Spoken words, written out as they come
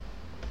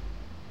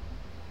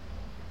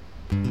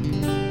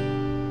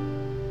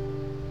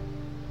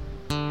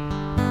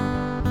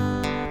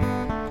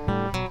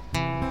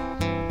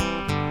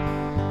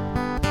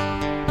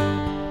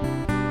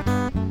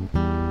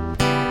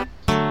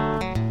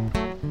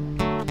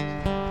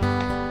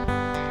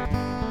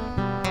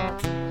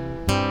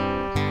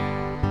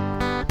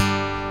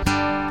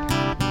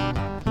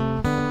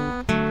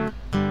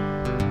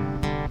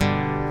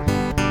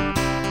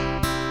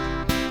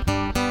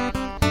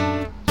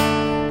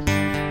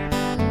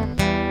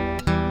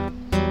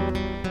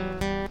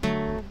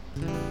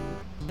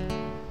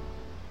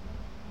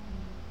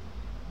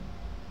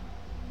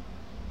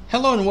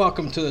Hello and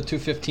welcome to the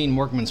 215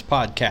 Workman's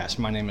Podcast.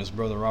 My name is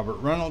Brother Robert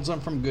Reynolds. I'm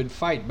from Good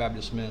Fight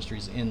Baptist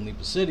Ministries in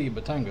Lipa City,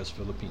 Batangas,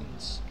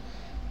 Philippines.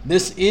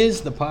 This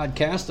is the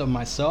podcast of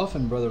myself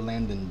and Brother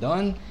Landon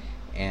Dunn,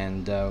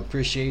 and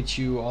appreciate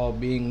you all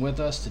being with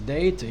us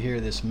today to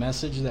hear this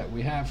message that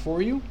we have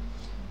for you,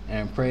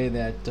 and pray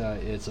that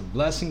it's a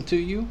blessing to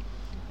you,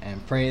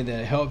 and pray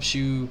that it helps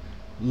you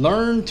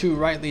learn to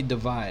rightly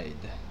divide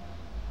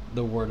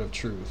the word of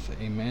truth.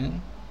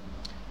 Amen.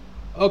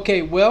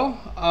 Okay, well,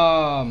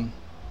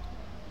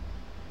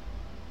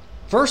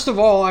 first of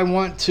all, I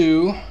want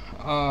to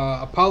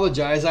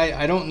apologize.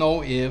 I don't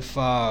know if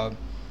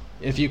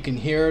you can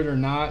hear it or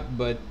not,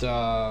 but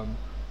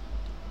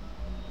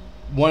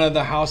one of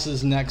the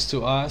houses next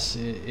to us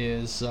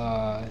is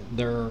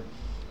they're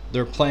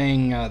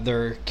playing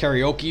their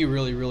karaoke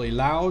really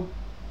loud,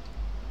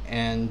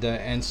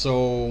 and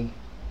so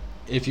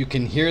if you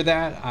can hear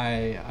that,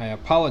 I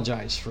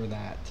apologize for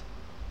that.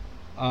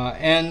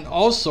 And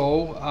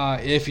also,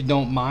 if you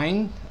don't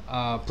mind,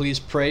 please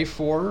pray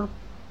for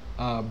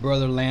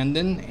Brother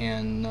Landon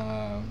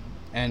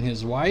and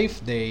his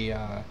wife.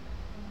 They're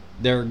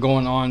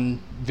going on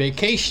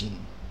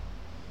vacation,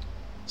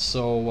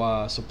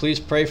 so please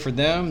pray for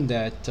them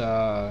that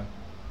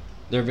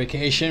their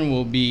vacation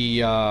will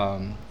be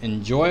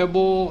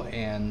enjoyable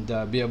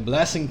and be a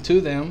blessing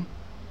to them.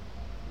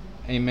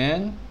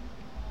 Amen.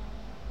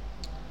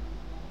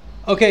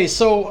 Okay,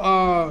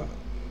 so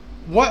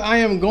what I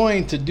am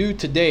going to do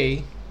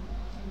today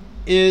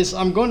is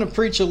I'm going to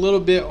preach a little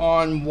bit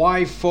on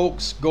why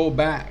folks go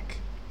back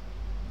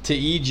to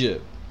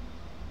Egypt.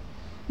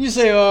 You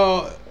say,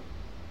 oh,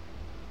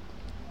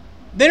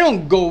 they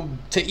don't go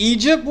to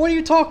Egypt. What are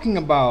you talking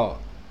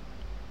about?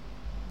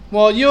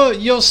 Well,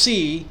 you'll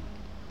see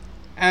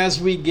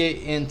as we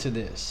get into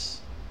this.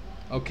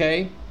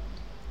 Okay?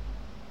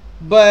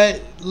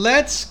 But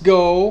let's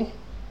go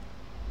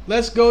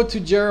to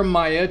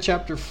Jeremiah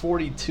chapter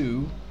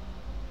 42.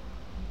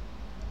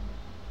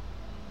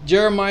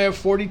 Jeremiah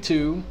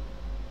 42,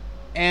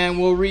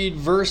 and we'll read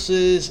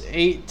verses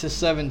 8 to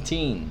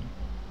 17.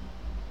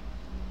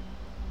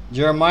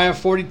 Jeremiah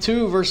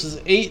 42,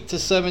 verses 8 to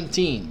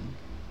 17.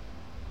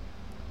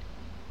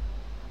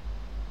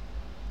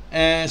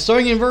 And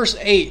starting in verse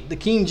 8, the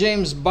King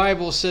James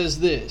Bible says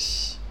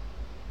this: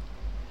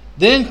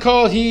 Then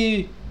called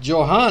he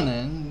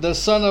Johanan, the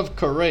son of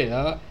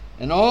Kareah,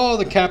 and all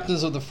the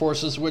captains of the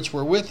forces which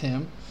were with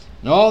him,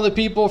 and all the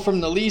people from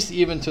the least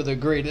even to the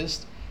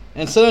greatest,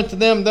 and said unto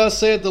them, Thus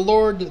saith the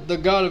Lord, the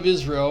God of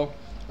Israel,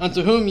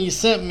 unto whom ye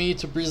sent me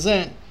to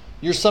present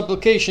your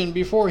supplication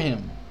before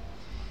him.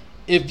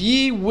 If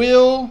ye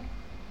will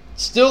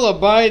still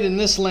abide in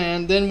this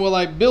land, then will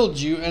I build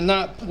you and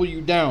not pull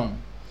you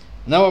down,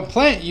 and I will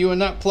plant you and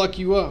not pluck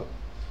you up.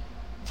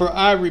 For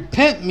I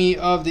repent me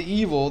of the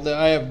evil that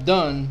I have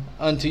done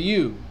unto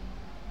you.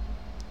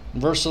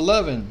 Verse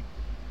 11,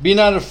 Be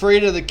not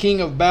afraid of the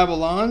king of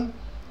Babylon,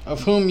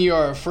 of whom ye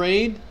are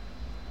afraid.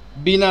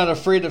 Be not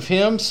afraid of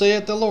him,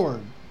 saith the Lord,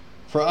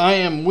 for I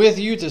am with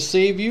you to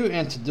save you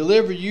and to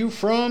deliver you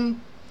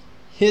from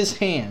his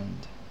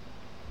hand.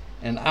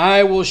 And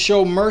I will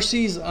show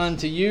mercies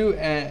unto you,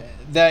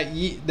 that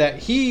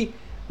he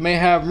may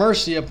have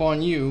mercy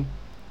upon you,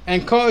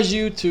 and cause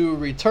you to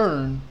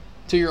return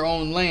to your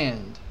own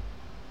land.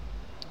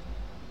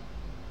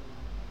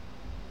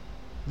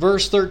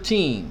 Verse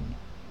 13,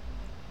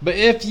 But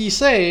if ye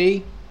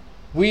say,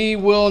 We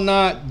will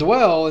not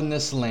dwell in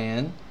this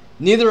land,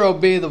 neither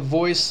obey the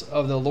voice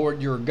of the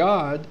Lord your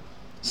God,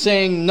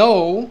 saying,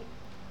 No,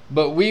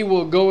 but we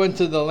will go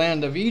into the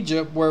land of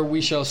Egypt, where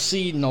we shall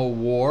see no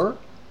war,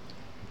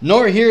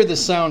 nor hear the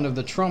sound of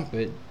the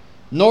trumpet,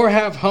 nor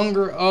have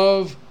hunger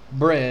of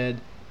bread,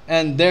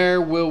 and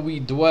there will we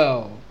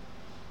dwell.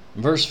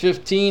 Verse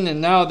 15, And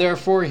now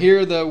therefore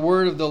hear the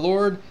word of the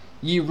Lord,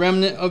 ye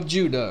remnant of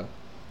Judah.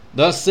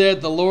 Thus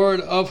saith the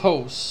Lord of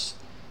hosts,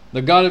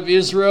 the God of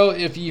Israel,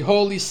 if ye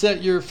wholly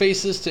set your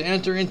faces to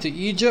enter into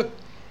Egypt,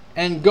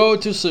 and go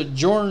to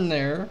sojourn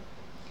there,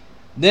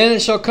 then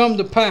it shall come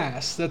to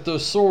pass that the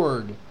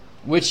sword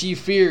which ye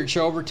feared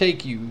shall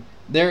overtake you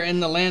there in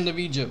the land of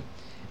Egypt,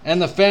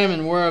 and the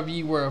famine whereof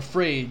ye were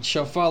afraid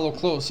shall follow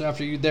close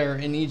after you there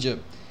in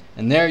Egypt,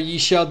 and there ye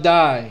shall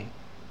die.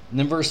 And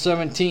then verse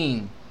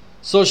 17,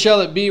 So shall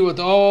it be with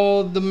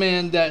all the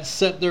men that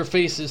set their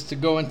faces to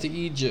go into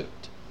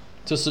Egypt,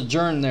 to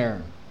sojourn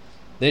there.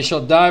 They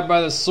shall die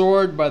by the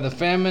sword, by the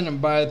famine, and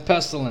by the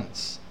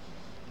pestilence.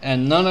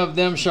 And none of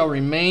them shall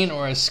remain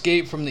or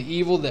escape from the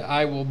evil that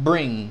I will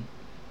bring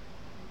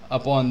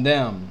upon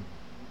them.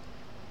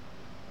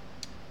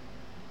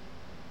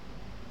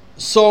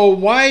 So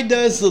why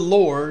does the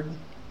Lord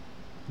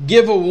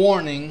give a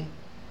warning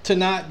to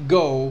not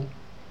go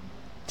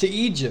to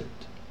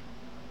Egypt?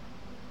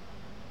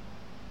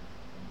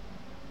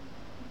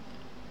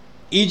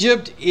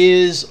 Egypt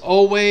is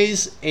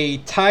always a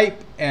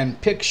type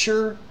and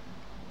picture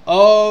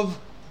of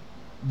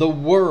the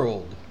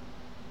world.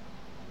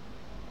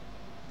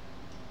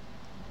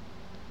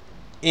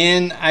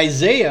 In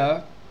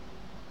Isaiah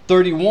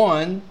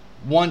 31,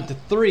 1 to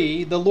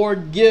 3, the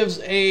Lord gives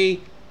a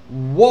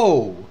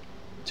woe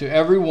to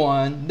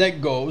everyone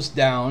that goes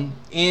down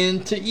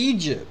into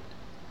Egypt.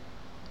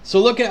 So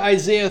look at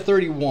Isaiah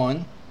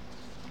 31.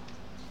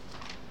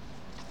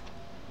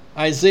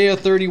 Isaiah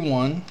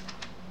 31.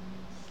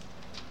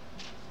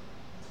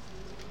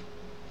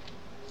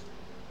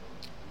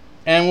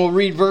 And we'll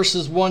read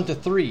verses 1 to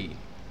 3.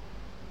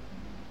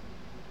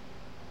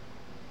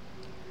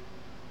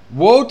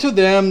 Woe to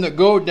them that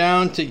go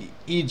down to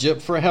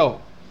Egypt for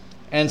help,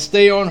 and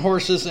stay on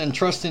horses and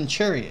trust in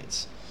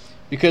chariots,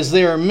 because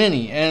they are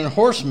many, and in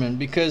horsemen,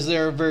 because they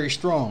are very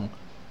strong.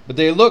 But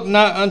they look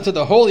not unto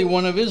the Holy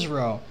One of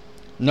Israel.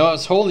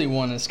 Notice Holy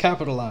One is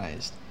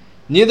capitalized.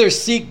 Neither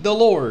seek the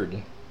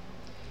Lord.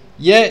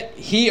 Yet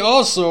he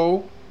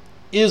also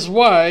is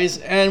wise,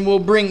 and will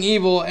bring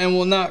evil, and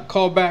will not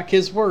call back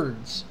his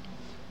words,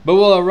 but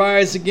will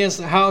arise against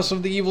the house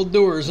of the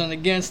evildoers, and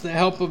against the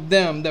help of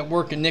them that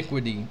work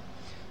iniquity.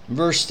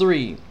 Verse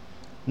 3.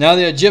 Now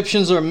the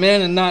Egyptians are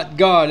men and not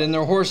God, and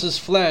their horses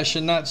flesh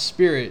and not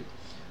spirit.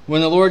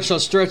 When the Lord shall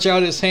stretch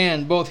out his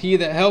hand, both he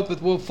that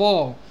helpeth will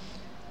fall,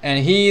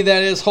 and he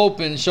that is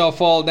holpen shall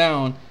fall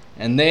down,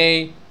 and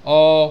they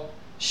all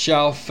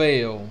shall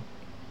fail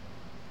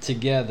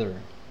together.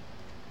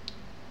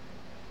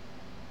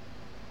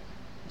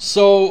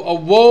 So a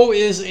woe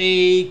is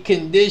a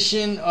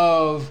condition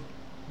of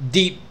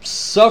deep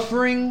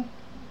suffering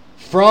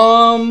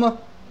from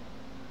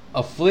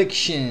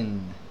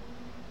affliction.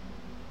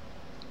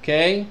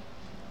 Okay?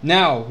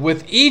 Now,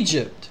 with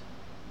Egypt,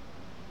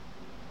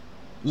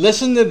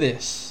 listen to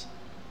this.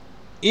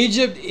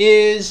 Egypt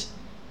is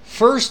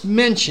first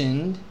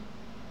mentioned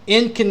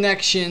in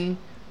connection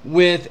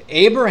with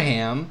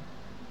Abraham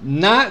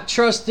not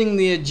trusting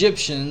the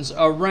Egyptians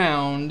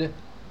around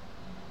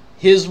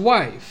his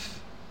wife.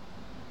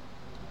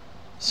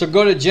 So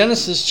go to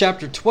Genesis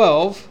chapter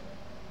 12.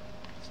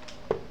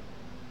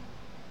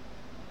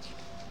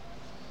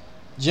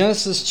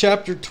 Genesis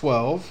chapter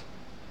 12.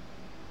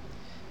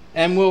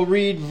 And we'll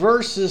read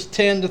verses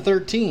 10 to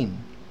 13.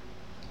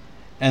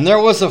 And there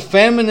was a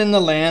famine in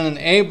the land, and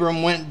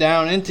Abram went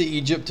down into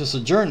Egypt to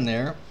sojourn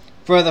there,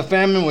 for the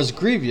famine was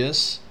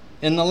grievous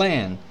in the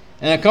land.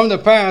 And it come to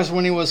pass,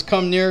 when he was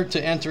come near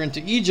to enter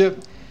into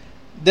Egypt,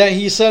 that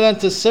he said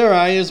unto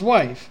Sarai his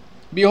wife,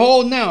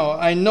 Behold now,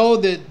 I know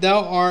that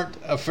thou art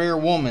a fair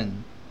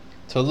woman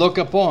to look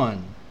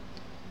upon.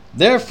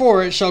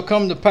 Therefore it shall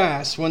come to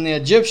pass, when the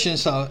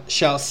Egyptians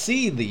shall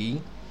see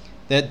thee,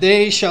 that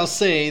they shall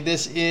say,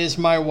 This is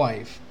my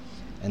wife.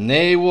 And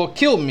they will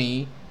kill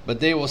me, but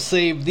they will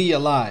save thee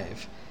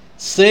alive.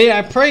 Say,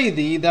 I pray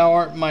thee, thou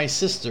art my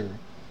sister,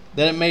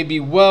 that it may be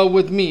well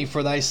with me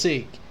for thy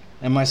sake,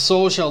 and my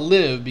soul shall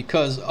live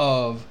because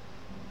of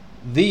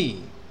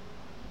thee.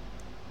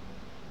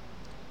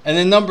 And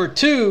then number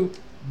 2,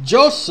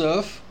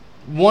 Joseph,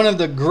 one of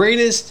the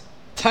greatest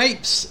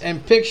types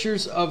and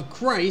pictures of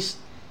Christ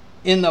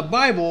in the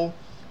Bible,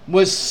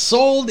 was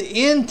sold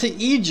into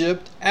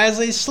Egypt as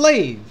a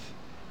slave.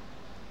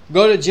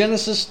 Go to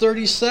Genesis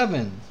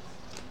 37.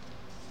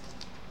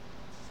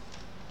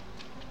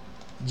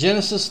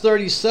 Genesis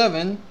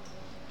 37,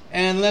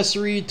 and let's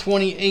read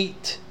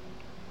 28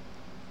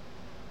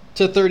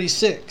 to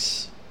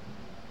 36.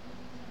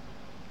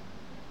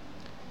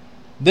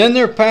 Then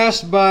there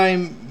passed by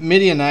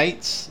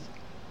Midianites,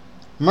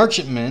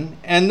 merchantmen,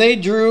 and they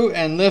drew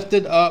and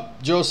lifted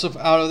up Joseph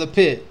out of the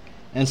pit,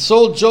 and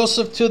sold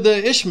Joseph to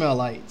the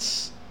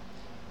Ishmaelites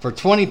for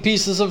 20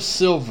 pieces of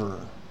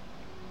silver.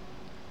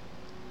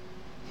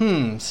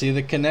 See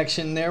the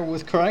connection there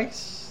with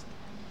Christ?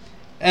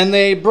 And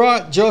they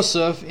brought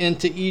Joseph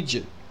into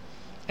Egypt.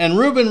 And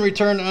Reuben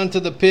returned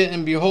unto the pit,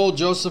 and behold,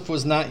 Joseph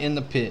was not in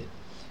the pit.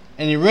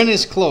 And he rent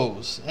his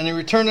clothes, and he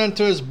returned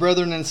unto his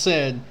brethren, and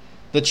said,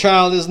 The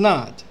child is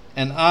not,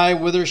 and I,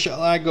 whither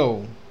shall I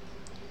go?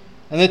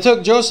 And they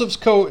took Joseph's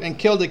coat, and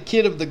killed a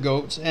kid of the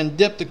goats, and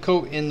dipped the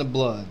coat in the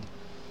blood.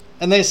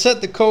 And they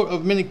sent the coat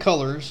of many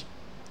colors.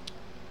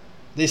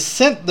 And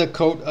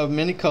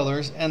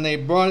they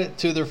brought it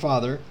to their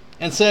father,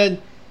 and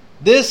said,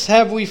 This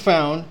have we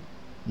found.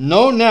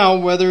 Know now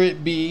whether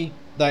it be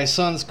thy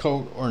son's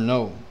coat or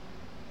no.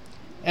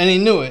 And he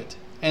knew it,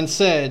 and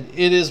said,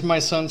 It is my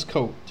son's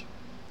coat.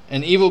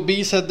 An evil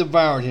beast hath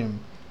devoured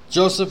him.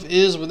 Joseph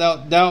is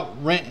without doubt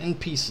rent in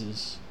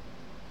pieces.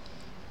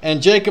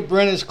 And Jacob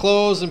rent his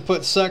clothes, and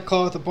put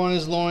sackcloth upon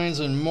his loins,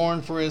 and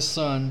mourned for his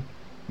son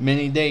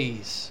many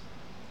days.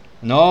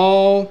 And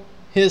all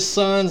his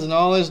sons and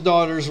all his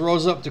daughters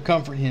rose up to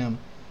comfort him.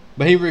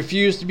 But he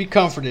refused to be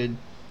comforted.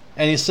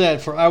 And he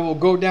said, For I will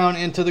go down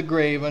into the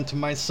grave unto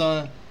my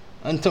son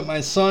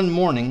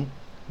mourning.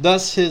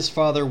 Thus his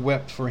father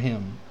wept for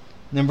him.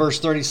 And then verse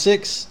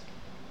 36,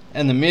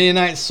 And the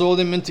Midianites sold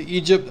him into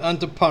Egypt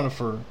unto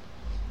Potiphar,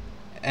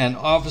 an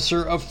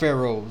officer of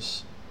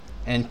Pharaoh's,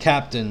 and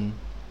captain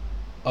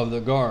of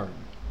the guard.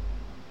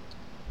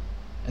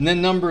 And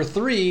then number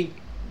 3,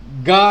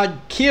 God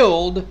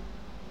killed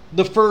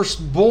the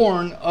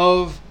firstborn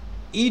of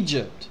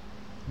Egypt.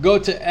 Go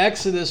to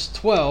Exodus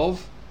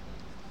 12,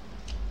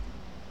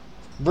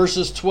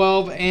 verses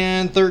 12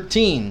 and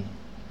 13.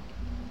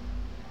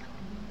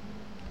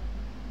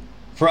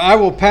 For I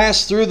will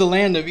pass through the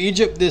land of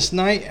Egypt this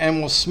night,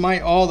 and will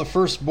smite all the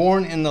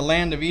firstborn in the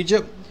land of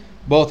Egypt,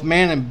 both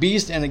man and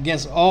beast, and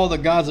against all the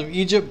gods of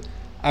Egypt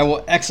I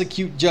will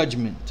execute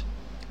judgment.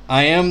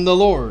 I am the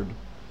Lord.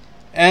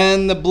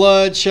 And the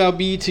blood shall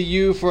be to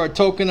you for a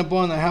token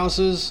upon the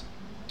houses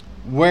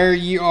where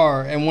ye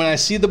are. And when I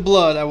see the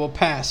blood, I will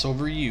pass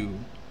over you.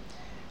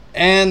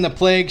 And the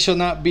plague shall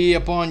not be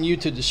upon you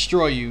to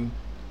destroy you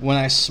when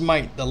I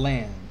smite the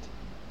land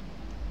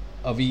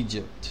of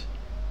Egypt.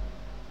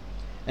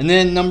 And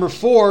then number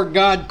 4,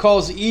 God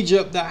calls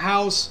Egypt the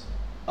house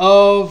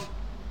of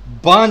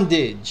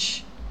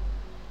bondage.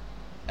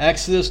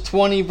 Exodus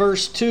 20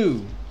 verse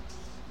 2.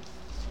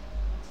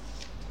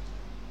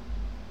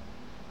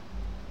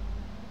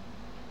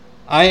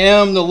 I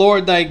am the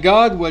Lord thy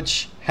God,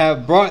 which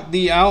have brought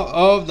thee out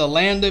of the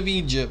land of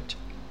Egypt,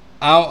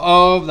 out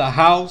of the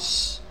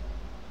house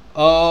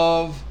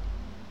of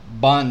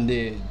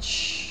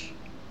bondage.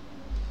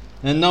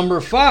 And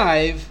number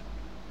 5,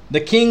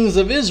 the kings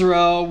of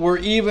Israel were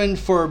even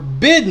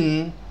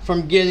forbidden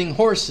from getting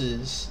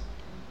horses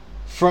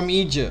from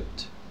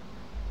Egypt.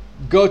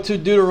 Go to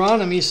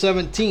Deuteronomy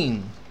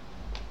 17.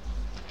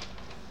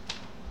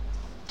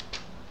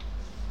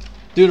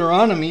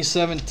 Deuteronomy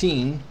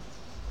 17.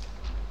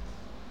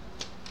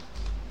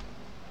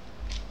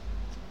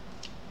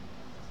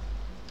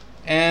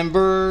 And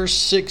verse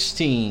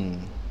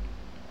 16.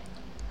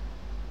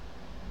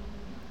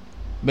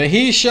 But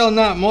he shall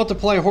not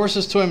multiply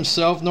horses to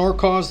himself, nor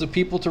cause the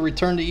people to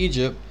return to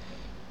Egypt,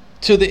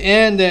 to the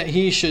end that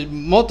he should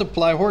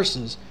multiply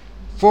horses.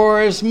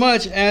 For as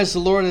much as the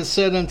Lord has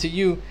said unto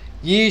you,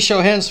 ye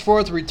shall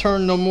henceforth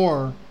return no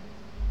more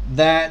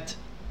that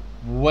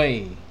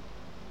way.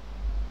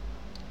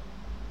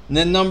 And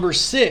then number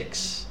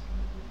 6,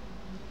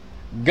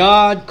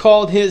 God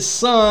called his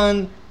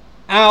son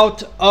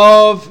out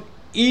of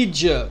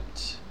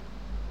Egypt.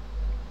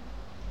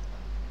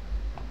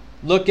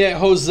 Look at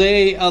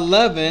Hosea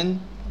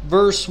 11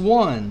 verse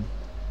 1.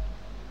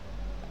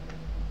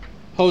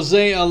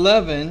 Hosea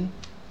 11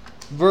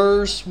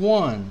 verse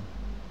 1.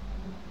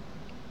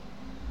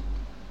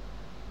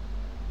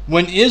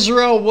 When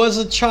Israel was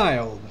a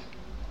child,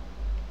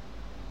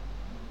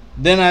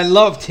 then I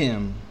loved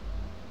him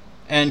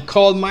and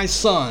called my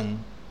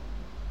son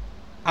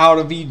out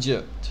of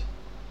Egypt.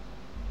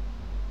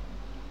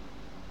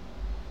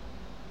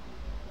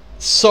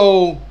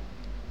 So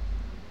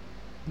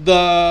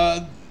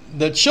the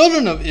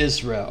children of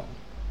Israel,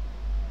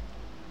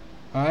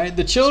 all right,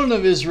 the children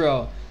of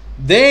Israel,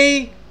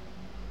 they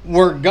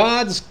were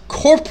God's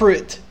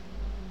corporate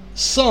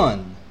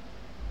son.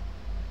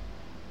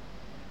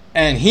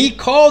 And he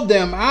called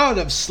them out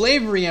of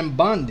slavery and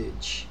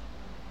bondage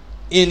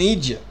in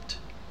Egypt.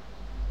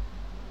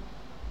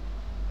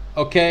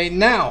 Okay,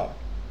 now,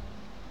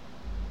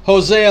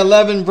 Hosea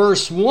 11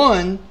 verse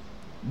 1,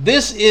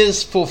 this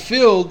is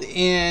fulfilled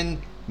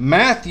in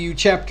Matthew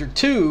chapter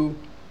 2,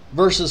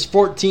 verses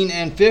 14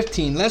 and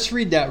 15. Let's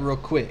read that real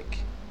quick.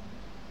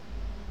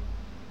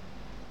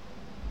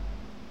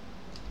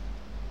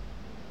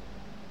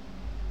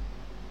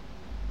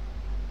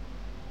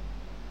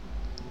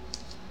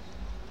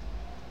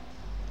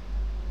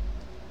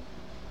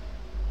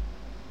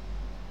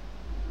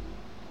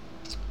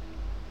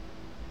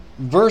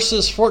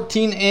 Verses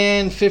 14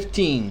 and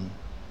 15.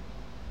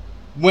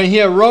 When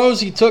he arose,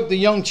 he took the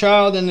young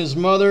child and his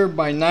mother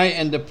by night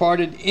and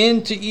departed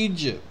into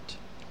Egypt,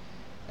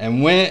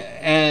 and went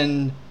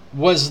and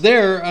was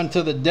there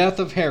until the death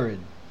of Herod,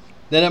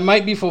 that it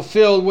might be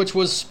fulfilled which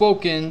was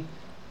spoken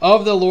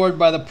of the Lord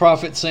by the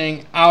prophet,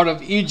 saying, out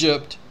of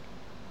Egypt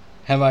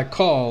have I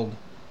called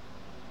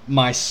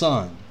my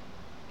son.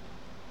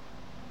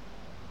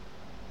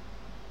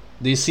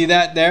 Do you see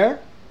that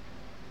there?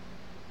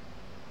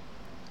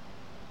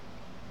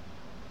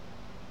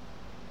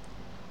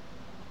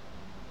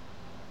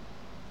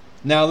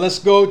 Now let's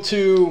go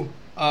to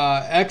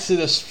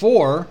Exodus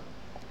 4,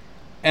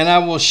 and I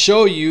will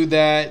show you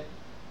that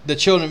the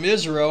children of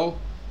Israel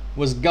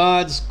was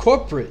God's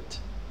corporate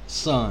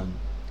son.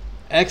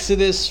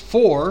 Exodus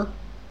 4,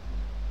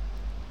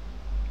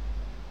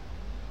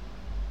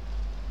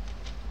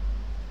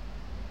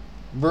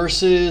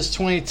 verses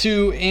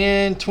 22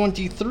 and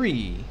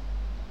 23.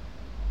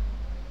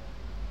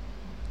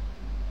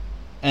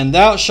 And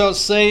thou shalt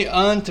say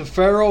unto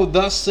Pharaoh,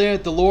 thus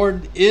saith the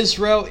Lord,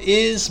 Israel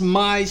is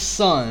my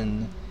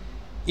son,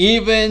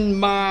 even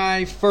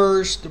my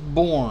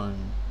firstborn.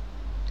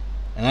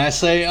 And I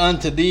say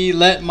unto thee,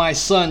 let my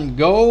son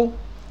go,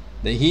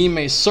 that he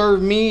may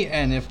serve me.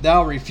 And if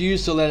thou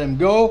refuse to let him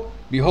go,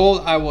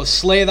 behold, I will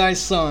slay thy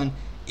son,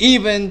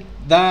 even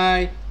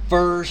thy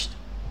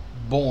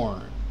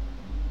firstborn.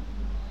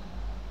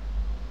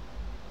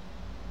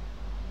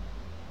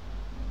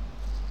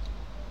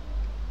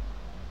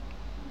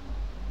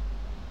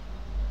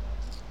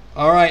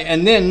 All right,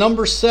 and then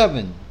number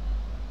 7.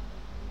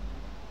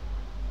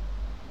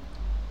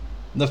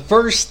 The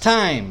first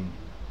time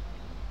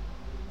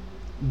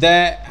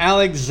that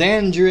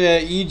Alexandria,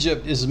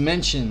 Egypt is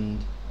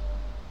mentioned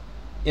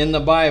in the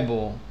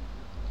Bible,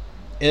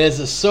 it is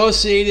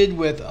associated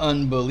with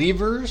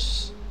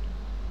unbelievers,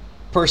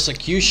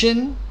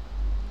 persecution,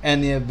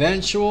 and the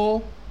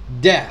eventual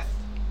death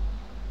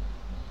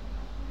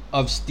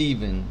of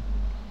Stephen.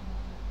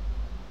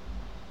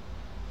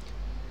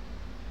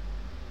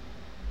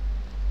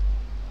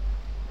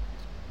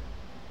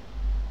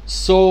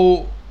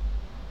 So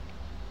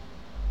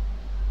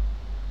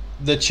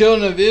the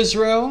children of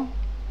Israel,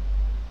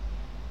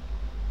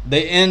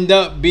 they end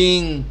up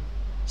being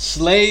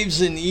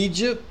slaves in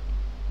Egypt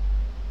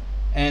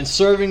and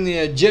serving the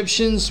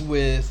Egyptians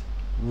with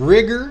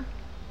rigor.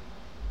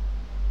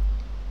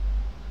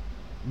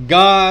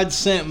 God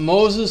sent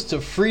Moses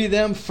to free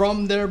them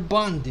from their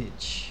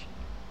bondage.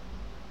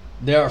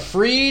 They are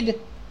freed,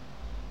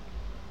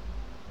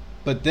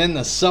 but then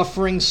the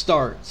suffering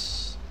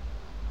starts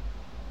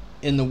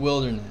in the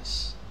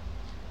wilderness.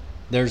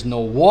 There's no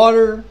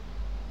water,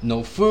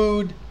 no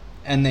food,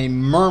 and they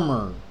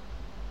murmur.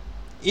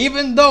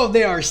 Even though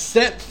they are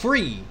set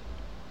free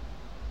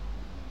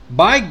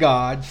by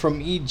God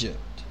from Egypt,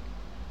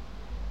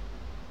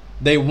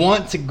 they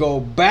want to go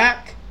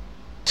back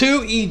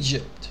to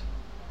Egypt,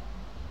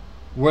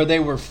 where they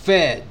were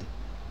fed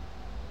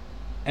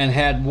and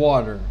had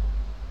water.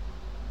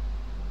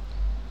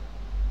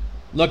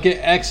 Look at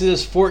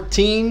Exodus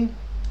 14,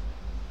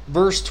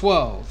 verse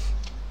 12.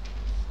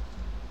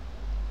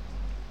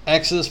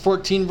 Exodus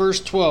 14, verse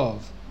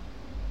 12.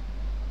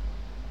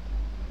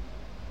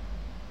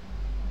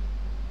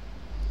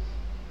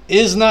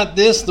 Is not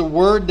this the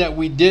word that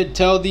we did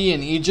tell thee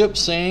in Egypt,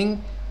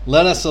 saying,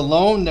 let us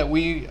alone, that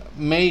we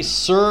may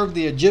serve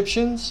the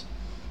Egyptians?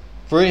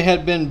 For it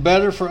had been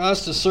better for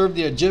us to serve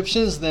the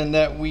Egyptians than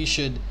that we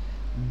should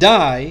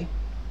die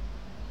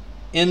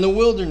in the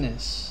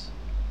wilderness.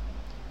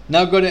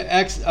 Now go to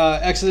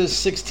Exodus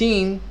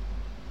 16,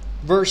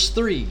 verse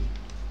 3.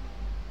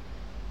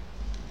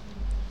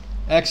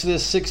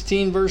 Exodus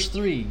 16, verse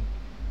 3.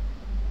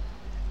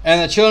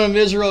 And the children of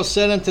Israel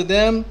said unto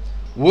them,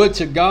 would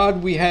to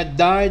God we had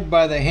died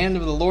by the hand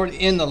of the Lord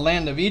in the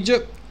land of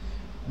Egypt,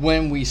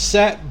 when we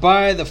sat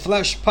by the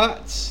flesh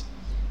pots,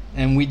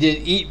 and we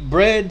did eat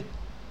bread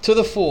to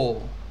the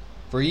full.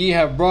 For ye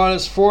have brought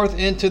us forth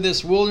into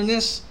this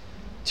wilderness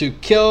to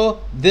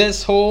kill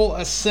this whole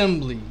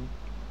assembly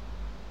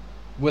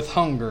with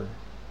hunger.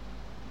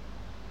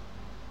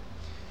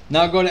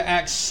 Now go to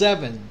Acts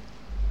 7.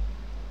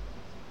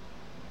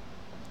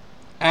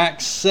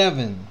 Acts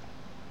 7.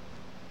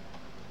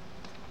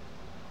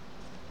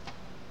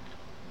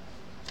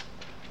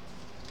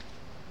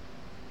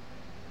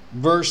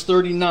 Verse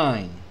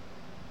 39.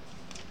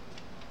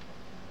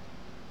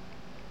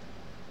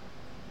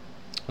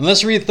 And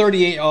let's read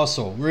 38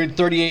 also. Read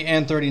 38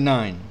 and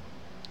 39.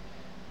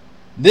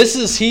 This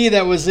is he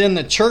that was in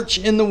the church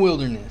in the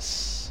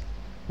wilderness,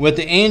 with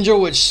the angel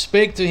which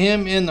spake to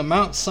him in the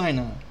Mount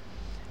Sinai,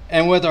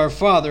 and with our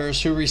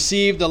fathers, who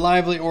received the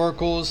lively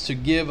oracles to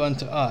give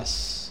unto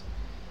us.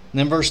 And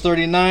then verse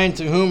 39,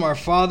 to whom our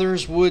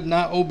fathers would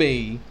not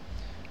obey,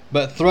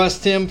 but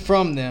thrust him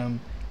from them,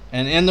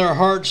 and in their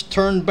hearts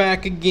turned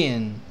back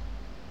again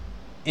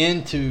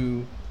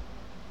into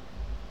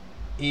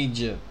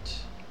Egypt.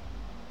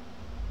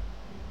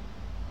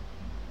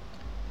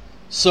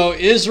 So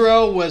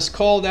Israel was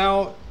called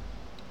out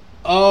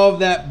of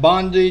that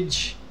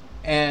bondage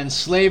and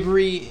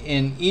slavery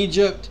in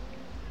Egypt,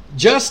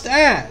 just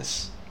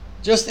as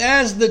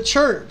the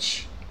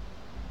church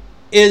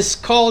is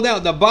called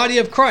out, the body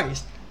of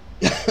Christ,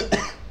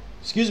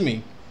 excuse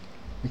me,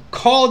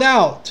 called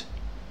out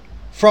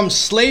from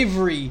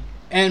slavery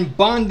and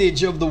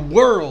bondage of the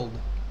world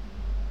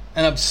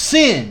and of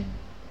sin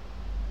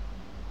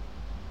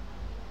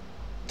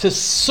to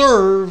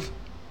serve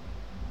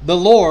the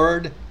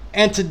Lord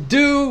and to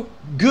do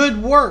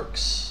good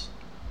works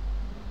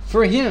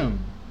for Him.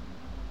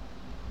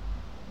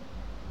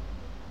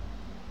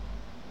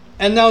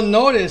 And now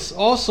notice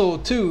also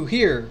too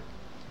here,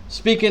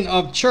 speaking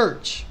of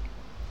church,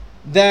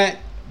 that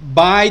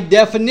by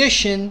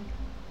definition,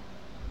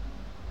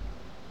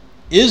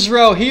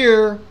 Israel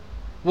here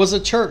was a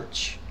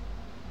church.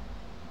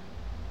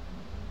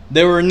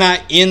 They were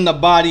not in the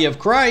body of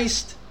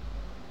Christ,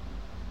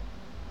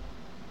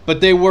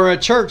 but they were a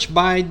church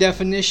by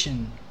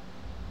definition.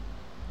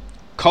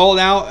 Called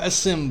out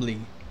assembly.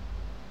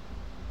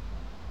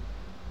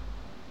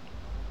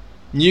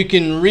 You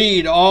can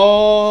read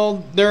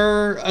all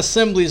their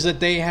assemblies that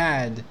they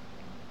had.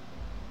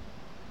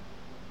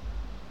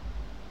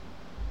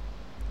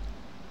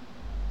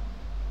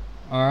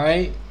 All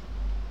right.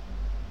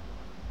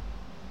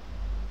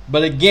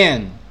 But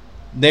again,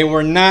 they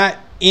were not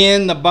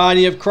in the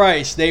body of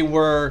Christ. They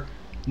were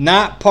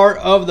not part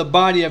of the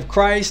body of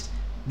Christ.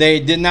 They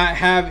did not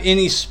have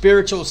any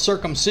spiritual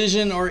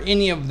circumcision or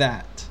any of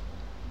that.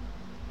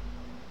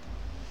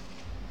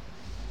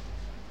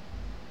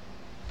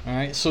 All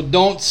right, so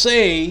don't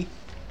say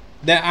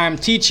that I'm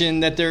teaching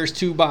that there's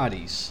two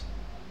bodies,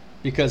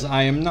 because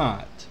I am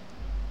not.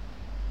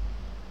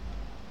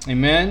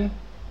 Amen?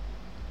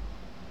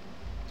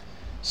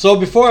 So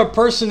before a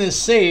person is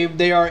saved,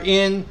 they are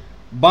in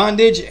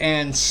bondage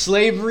and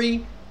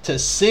slavery to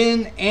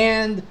sin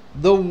and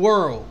the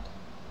world.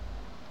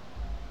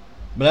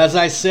 But as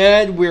I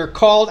said, we're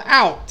called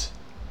out.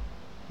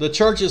 The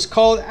church is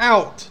called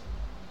out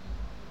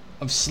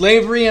of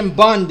slavery and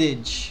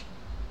bondage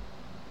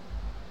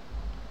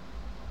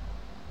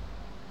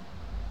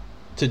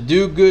to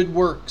do good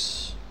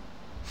works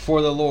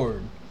for the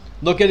Lord.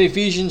 Look at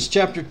Ephesians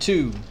chapter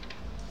 2.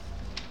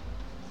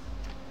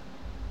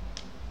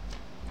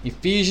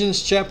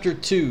 Ephesians chapter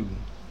 2,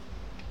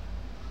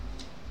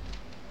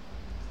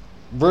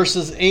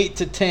 verses 8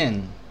 to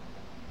 10.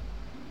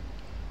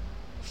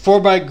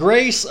 For by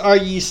grace are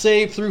ye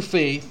saved through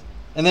faith,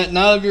 and that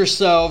not of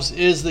yourselves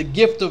is the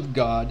gift of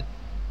God,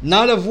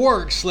 not of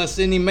works, lest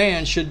any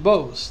man should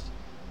boast.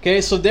 Okay,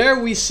 so there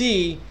we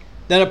see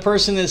that a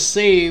person is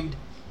saved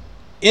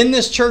in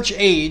this church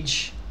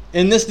age,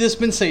 in this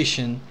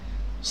dispensation,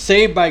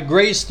 saved by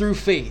grace through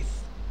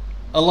faith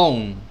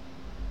alone.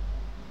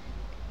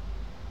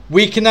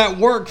 We cannot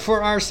work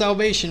for our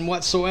salvation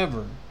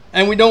whatsoever.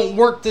 And we don't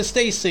work to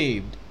stay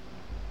saved.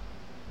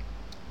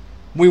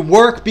 We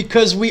work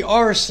because we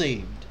are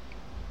saved.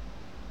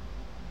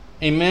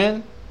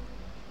 Amen?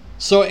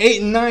 So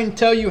 8 and 9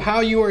 tell you how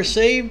you are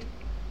saved.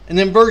 And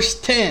then verse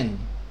 10.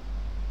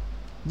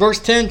 Verse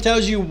 10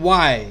 tells you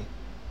why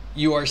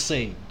you are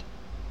saved.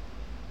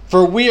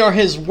 For we are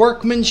His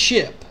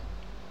workmanship,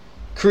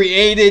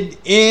 created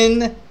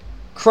in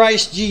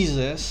Christ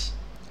Jesus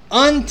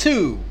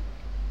unto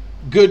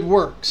good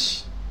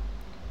works,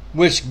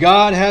 which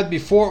God had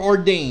before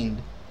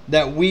ordained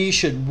that we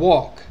should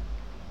walk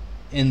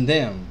in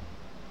them.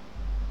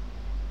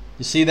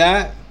 You see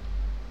that?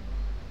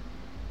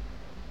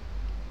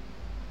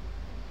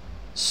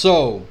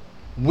 So,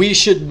 we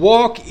should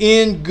walk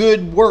in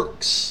good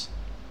works.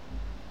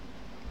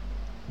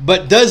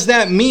 But does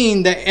that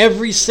mean that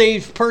every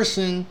saved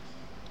person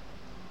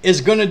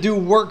is going to do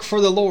work for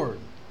the Lord?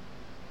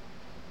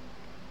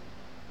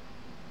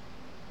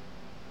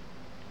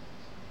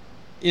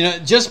 You know,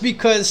 just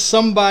because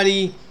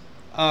somebody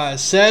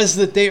says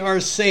that they are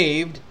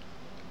saved,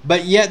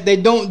 but yet they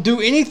don't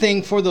do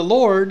anything for the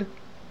Lord,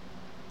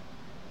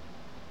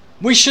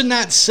 we should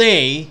not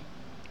say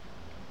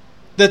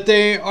that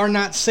they are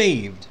not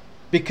saved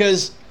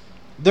because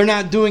they're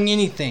not doing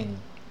anything.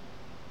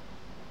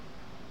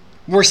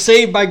 We're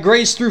saved by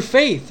grace through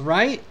faith,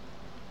 right?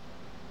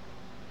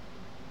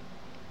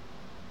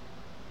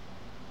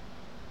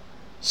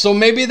 So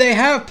maybe they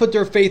have put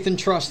their faith and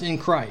trust in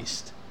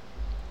Christ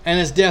and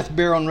His death,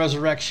 burial, and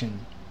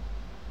resurrection.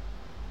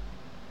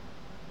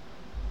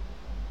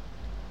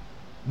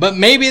 But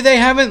maybe they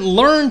haven't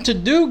learned to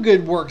do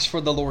good works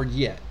for the Lord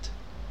yet.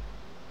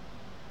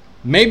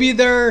 Maybe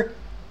they're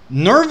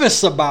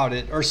nervous about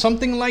it or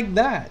something like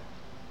that.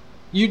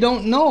 You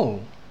don't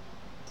know.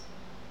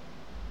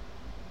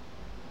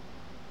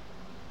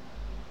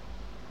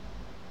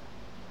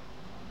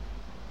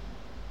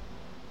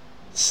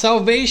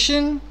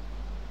 Salvation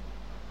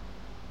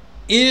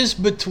is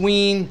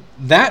between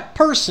that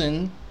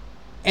person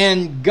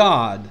and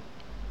God.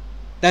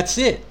 That's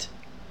it.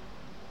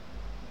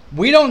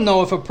 We don't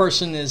know if a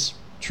person is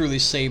truly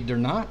saved or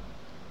not.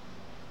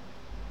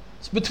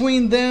 It's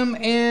between them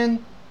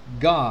and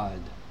God.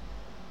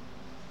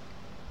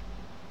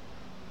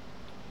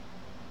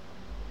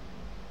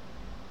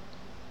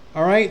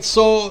 All right,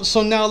 so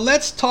now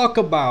let's talk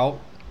about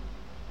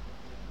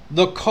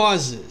the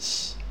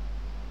causes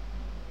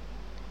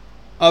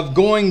of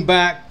going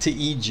back to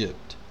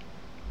Egypt.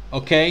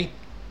 Okay?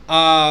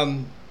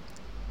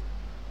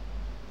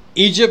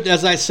 Egypt,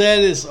 as I said,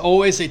 is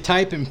always a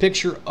type and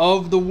picture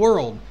of the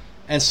world.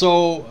 And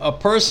so a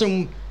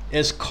person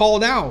is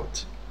called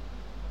out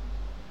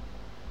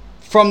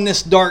from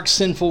this dark,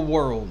 sinful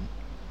world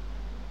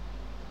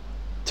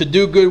to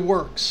do good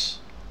works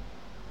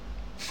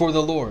for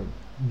the Lord.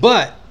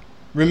 But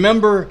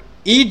remember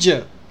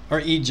Israel,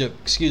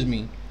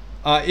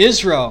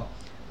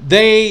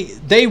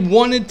 they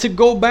wanted to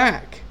go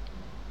back.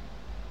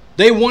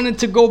 They wanted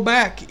to go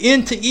back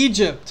into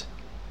Egypt.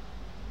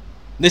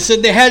 They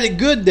said they had it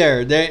good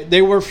there.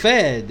 They were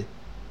fed,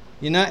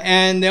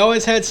 and they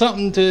always had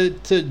something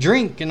to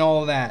drink and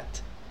all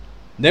that.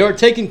 They were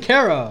taken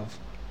care of.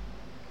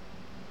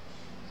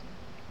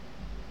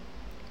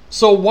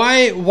 So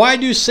why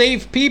do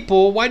saved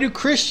people, why do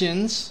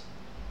Christians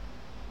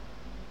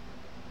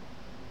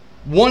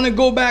want to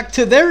go back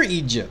to their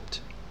Egypt?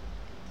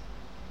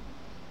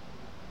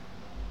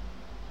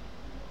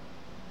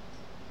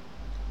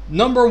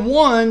 Number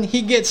one,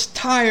 he gets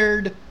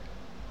tired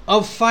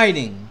of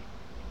fighting.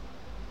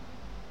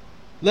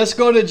 Let's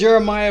go to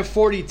Jeremiah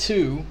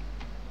 42.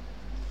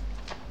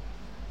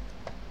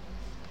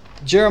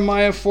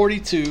 Jeremiah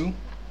 42.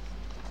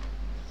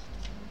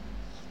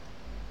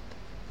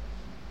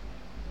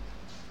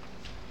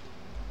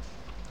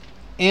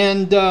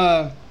 And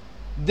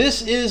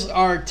this is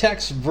our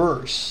text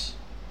verse.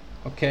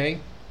 Okay?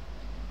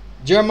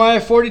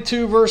 Jeremiah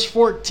 42 verse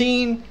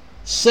 14.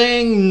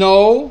 Saying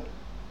no,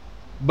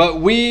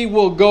 But we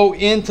will go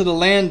into the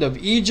land of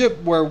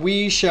Egypt, where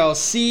we shall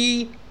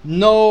see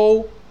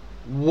no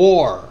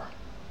war,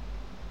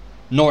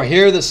 nor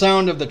hear the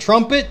sound of the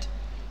trumpet,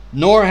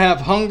 nor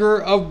have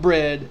hunger of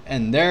bread,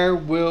 and there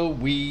will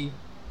we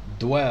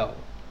dwell.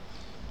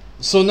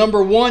 So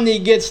number one, he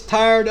gets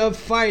tired of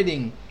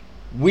fighting.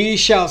 We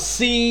shall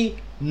see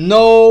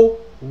no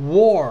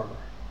war.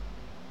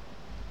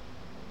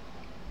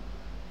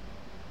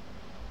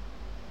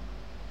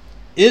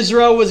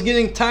 Israel was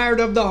getting tired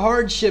of the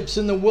hardships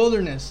in the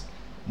wilderness,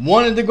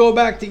 wanted to go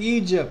back to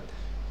Egypt.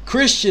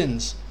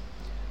 Christians,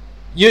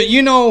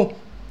 you know,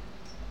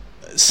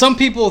 some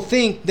people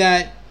think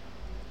that,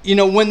 you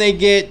know, when they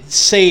get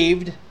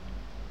saved,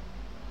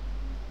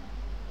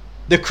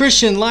 the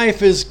Christian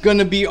life is going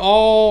to be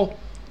all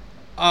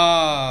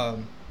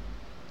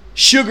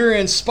sugar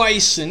and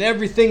spice and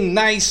everything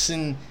nice,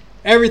 and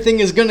everything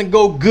is going to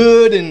go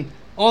good and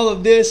all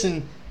of this,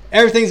 and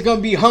everything's going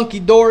to be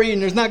hunky-dory,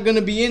 and there's not going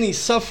to be any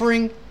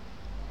suffering.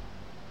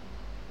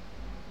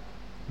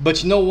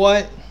 But you know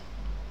what?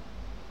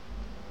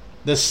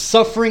 The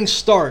suffering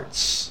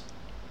starts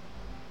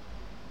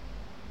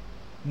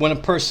when a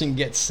person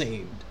gets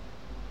saved.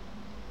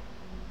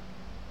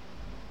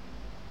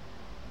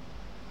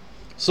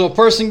 So a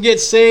person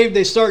gets saved,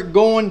 they start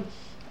getting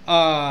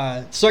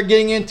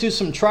into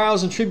some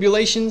trials and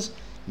tribulations.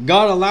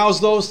 God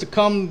allows those to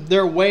come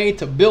their way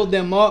to build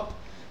them up,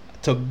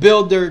 to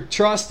build their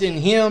trust in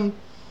Him.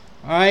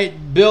 All right,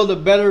 build a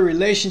better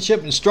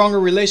relationship and stronger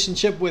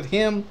relationship with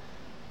Him.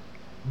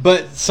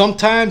 But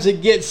sometimes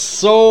it gets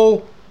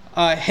so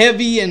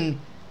heavy and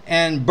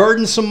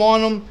burdensome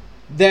on them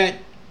that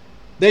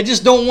they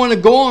just don't want to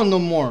go on no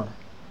more.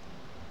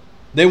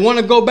 They want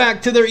to go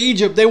back to their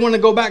Egypt. They want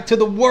to go back to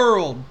the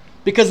world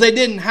because they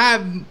didn't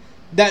have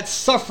that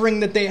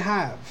suffering that they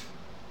have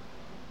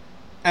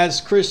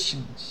as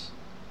Christians.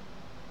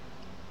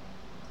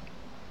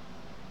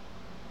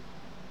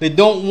 They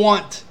don't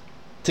want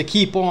to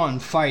keep on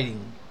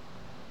fighting.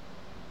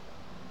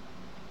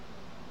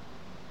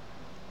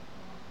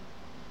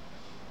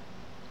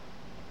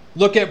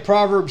 Look at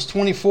Proverbs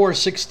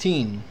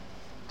 24:16.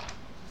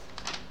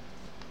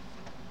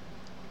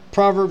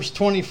 Proverbs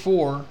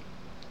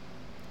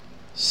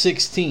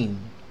 24:16.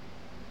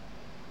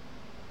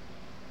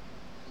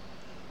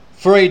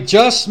 For a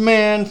just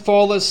man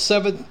falleth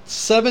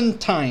seven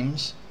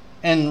times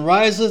and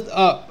riseth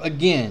up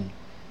again,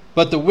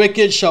 but the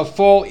wicked shall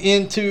fall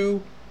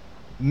into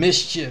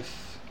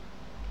mischief.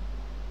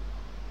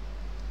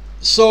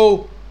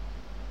 So,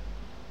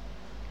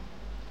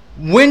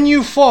 when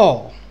you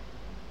fall,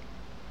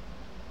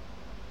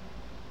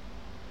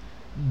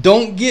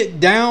 don't get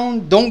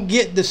down, don't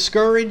get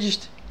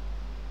discouraged.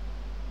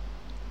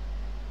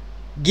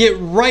 Get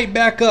right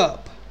back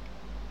up.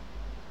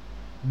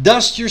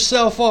 Dust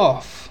yourself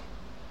off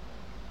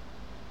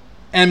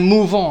and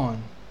move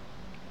on.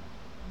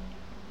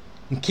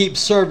 And keep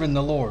serving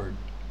the Lord.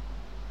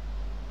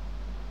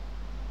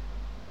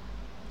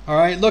 All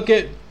right, look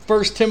at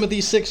 1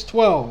 Timothy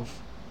 6:12.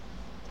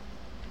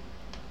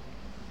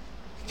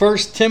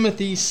 1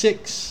 Timothy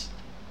 6,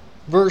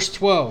 verse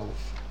 12.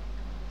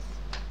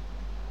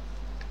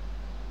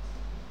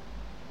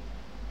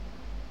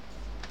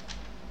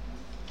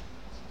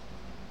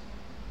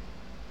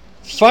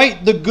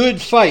 Fight the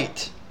good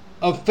fight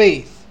of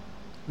faith.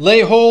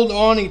 Lay hold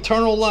on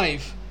eternal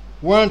life,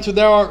 whereunto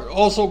thou art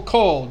also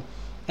called,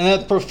 and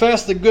hath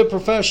professed the good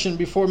profession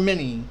before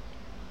many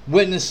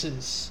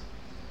witnesses.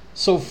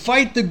 So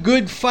fight the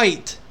good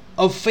fight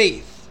of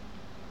faith.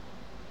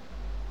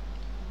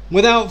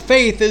 Without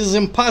faith it is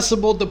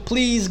impossible to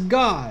please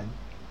God.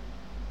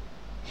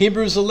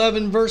 Hebrews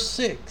 11 verse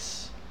 6.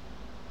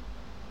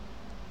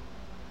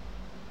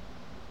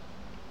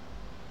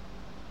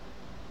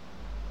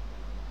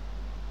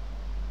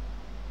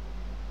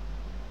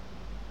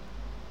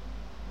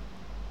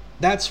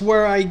 That's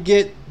where I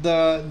get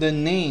the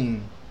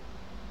name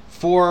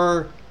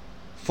for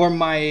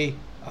my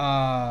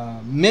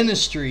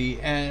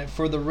ministry and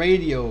for the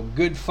radio,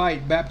 Good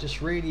Fight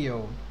Baptist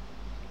Radio,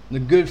 the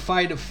good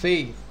fight of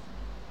faith.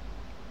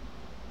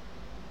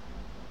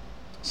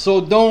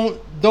 So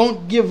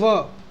don't give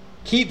up.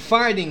 Keep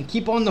fighting.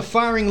 Keep on the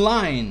firing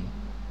line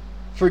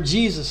for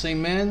Jesus.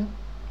 Amen.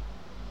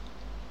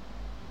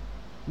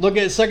 Look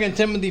at 2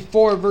 Timothy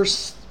 4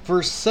 verse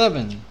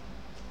 7.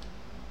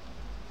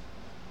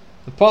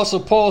 The Apostle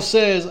Paul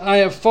says, I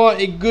have fought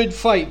a good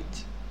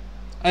fight.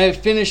 I have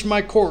finished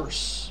my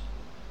course.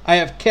 I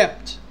have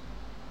kept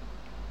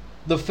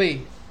the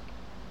faith.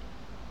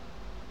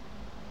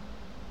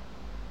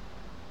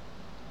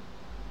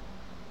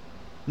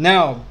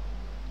 Now,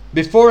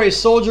 before a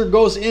soldier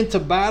goes into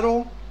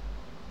battle,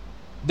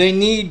 they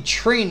need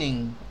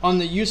training on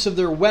the use of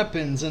their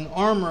weapons and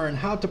armor and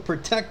how to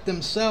protect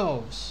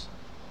themselves.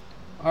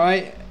 All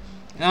right?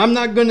 And I'm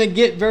not going to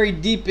get very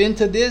deep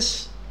into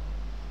this,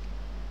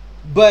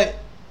 but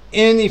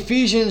in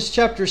Ephesians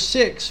chapter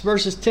 6,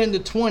 verses 10 to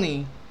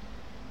 20,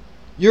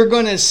 you're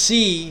going to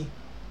see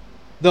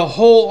the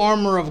whole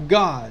armor of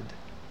God.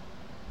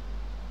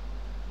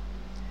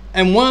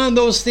 And one of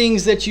those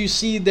things that you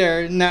see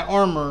there in that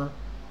armor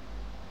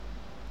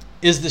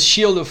is the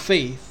shield of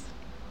faith.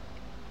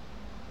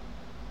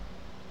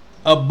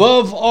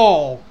 Above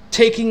all,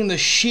 taking the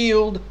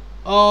shield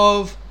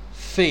of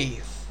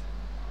faith.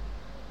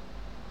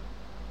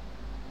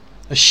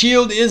 A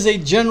shield is a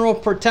general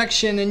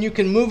protection, and you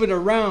can move it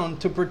around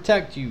to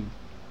protect you.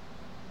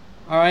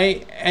 All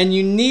right? And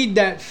you need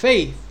that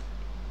faith.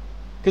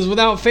 Because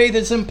without faith,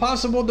 it's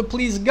impossible to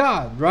please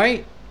God,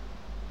 right?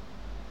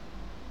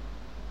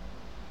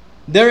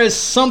 There is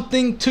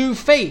something to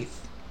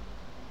faith.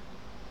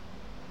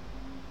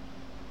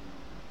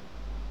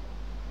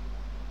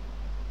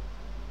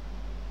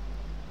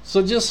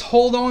 So just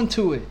hold on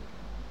to it.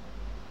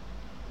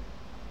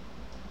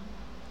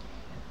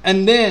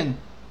 And then,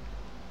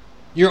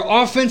 your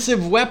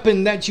offensive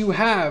weapon that you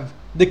have,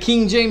 the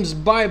King James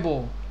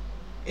Bible,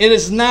 it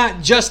is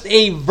not just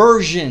a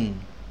version.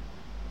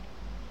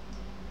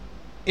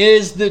 It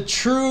is the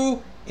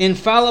true,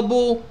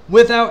 infallible,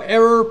 without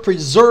error,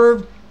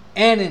 preserved,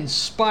 and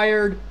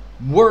inspired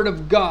Word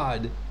of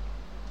God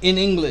in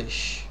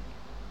English.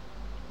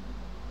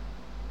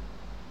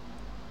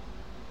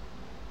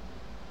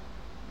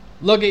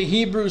 Look at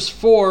Hebrews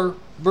 4,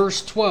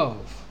 verse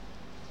 12.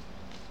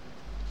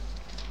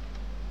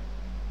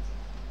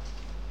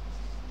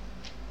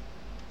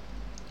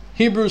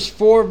 Hebrews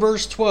 4,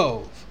 verse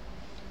 12.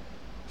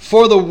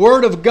 For the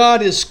Word of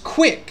God is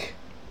quick.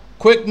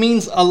 Quick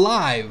means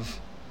alive.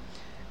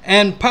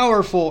 And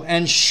powerful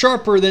and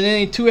sharper than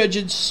any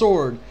two-edged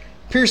sword,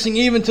 piercing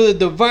even to the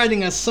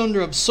dividing asunder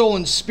of soul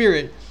and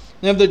spirit,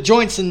 and of the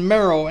joints and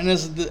marrow, and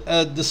is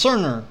a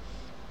discerner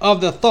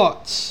of the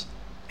thoughts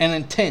and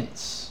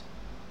intents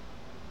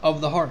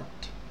of the heart.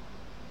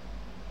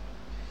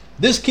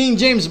 This King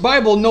James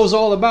Bible knows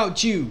all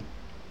about you.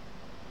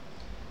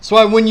 That's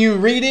why when you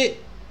read it,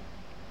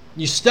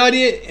 you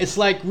study it, it's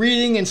like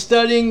reading and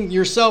studying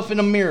yourself in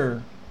a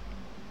mirror.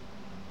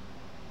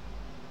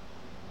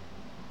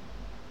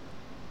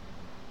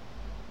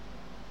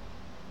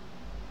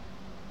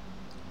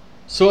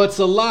 So it's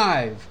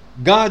alive.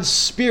 God's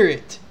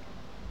Spirit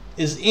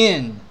is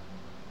in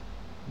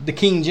the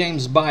King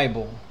James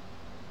Bible.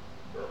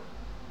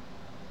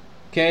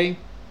 Okay?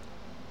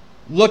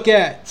 Look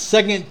at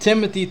 2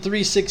 Timothy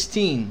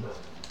 3:16.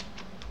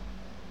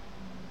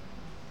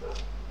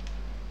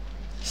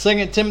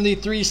 2 Timothy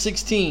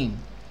 3:16.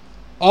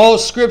 All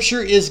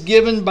Scripture is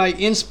given by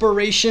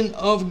inspiration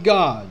of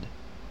God,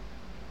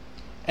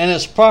 and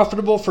is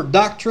profitable for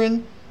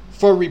doctrine,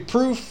 for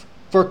reproof,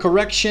 for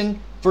correction,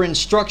 for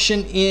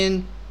instruction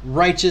in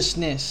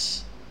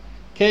righteousness.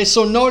 Okay,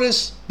 so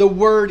notice the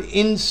word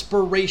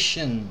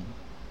inspiration.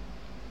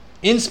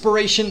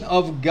 Inspiration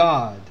of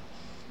God.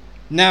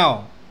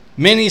 Now,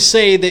 many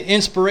say that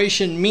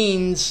inspiration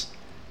means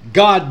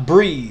God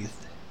breathed.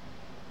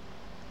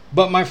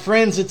 But my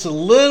friends, it's a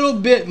little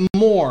bit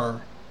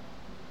more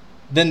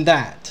than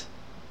that.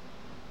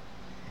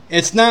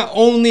 It's not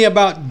only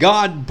about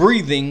God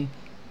breathing,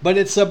 but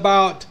it's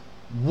about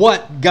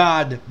what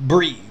God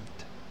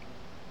breathed.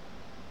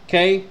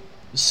 Okay?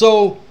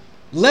 So,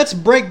 let's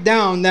break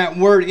down that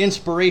word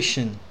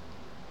inspiration.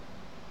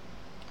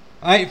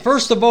 Alright,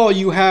 first of all,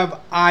 you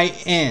have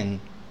I-N.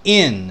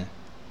 In.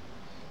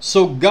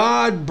 So,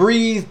 God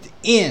breathed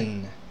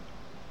in.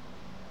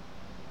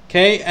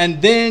 Okay,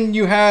 and then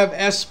you have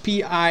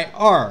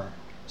S-P-I-R,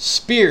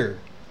 spear,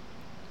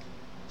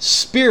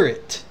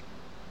 spirit.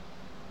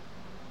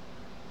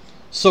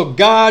 So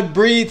God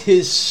breathed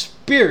His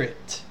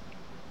Spirit.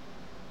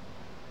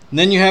 And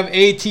then you have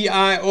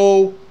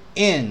A-T-I-O-N,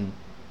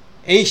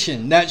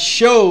 ation. That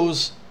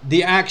shows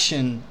the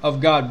action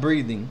of God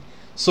breathing.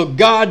 So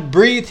God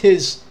breathed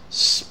His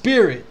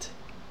Spirit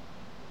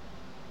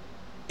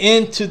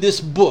into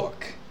this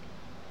book,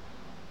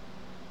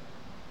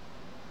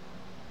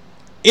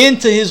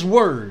 into His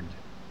Word,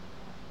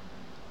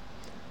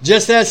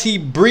 just as He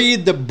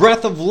breathed the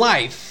breath of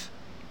life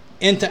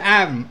into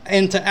Adam,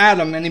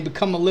 and he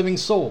became a living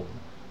soul.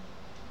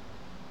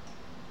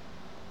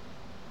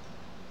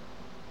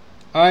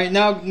 All right,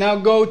 now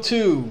go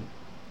to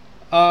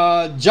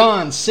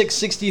John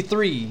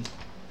 6:63.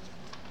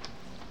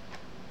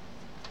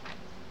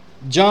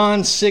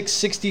 John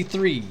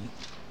 6:63.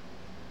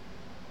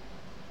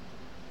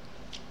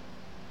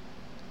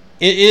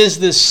 It is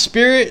the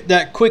Spirit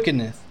that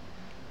quickeneth.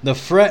 The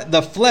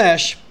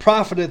flesh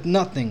profiteth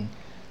nothing.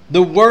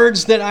 The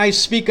words that I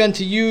speak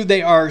unto you,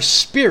 they are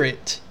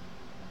spirit,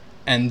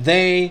 and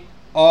they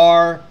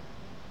are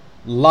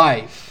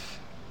life.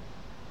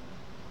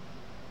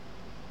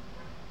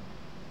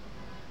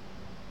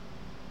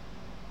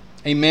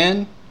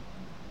 Amen.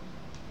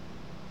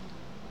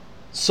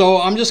 So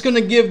I'm just going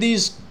to give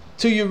these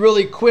to you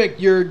really quick,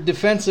 your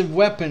defensive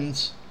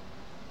weapons.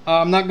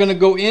 I'm not going to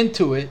go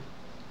into it.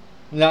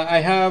 Now, I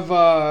have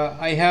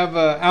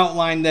an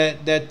outline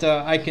that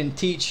I can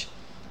teach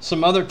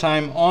some other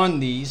time on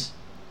these.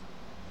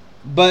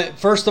 But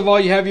first of all,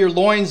 you have your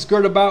loins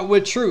girt about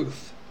with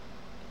truth.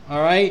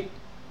 All right?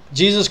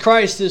 Jesus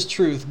Christ is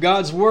truth.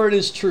 God's Word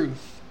is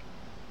truth.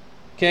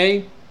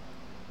 Okay?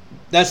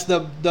 That's the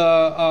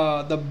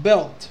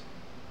belt.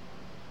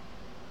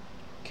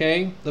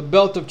 Okay, the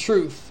belt of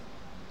truth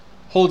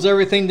holds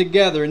everything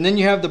together. And then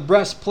you have the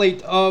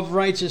breastplate of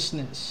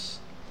righteousness.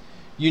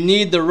 You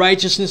need the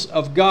righteousness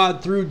of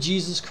God through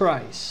Jesus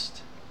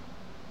Christ.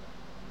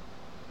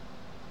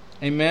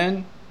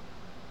 Amen.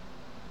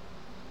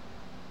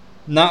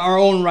 Not our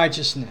own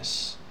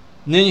righteousness.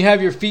 And then you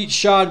have your feet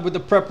shod with the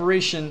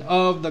preparation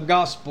of the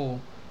gospel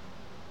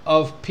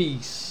of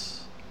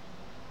peace.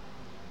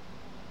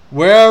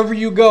 Wherever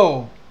you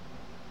go,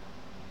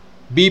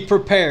 be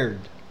prepared.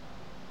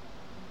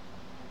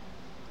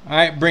 All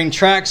right, bring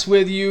tracts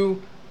with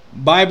you,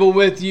 Bible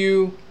with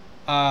you,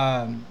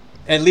 at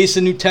least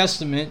the New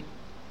Testament,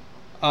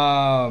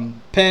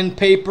 pen,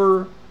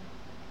 paper,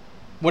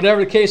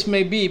 whatever the case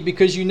may be,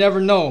 because you never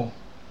know.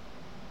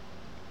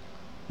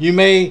 You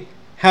may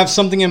have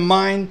something in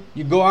mind,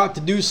 you go out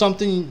to do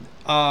something,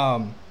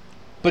 but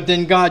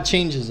then God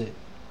changes it.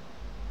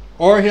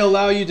 Or He'll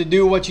allow you to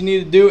do what you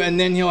need to do, and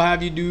then He'll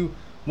have you do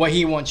what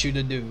He wants you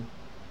to do.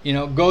 You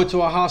know, go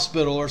to a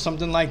hospital or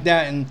something like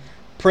that and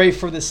pray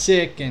for the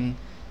sick, and,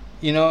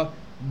 you know,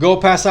 go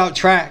pass out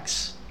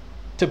tracts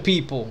to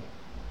people.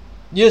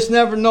 You just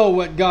never know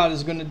what God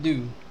is going to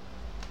do.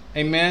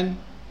 Amen.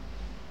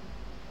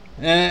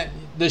 And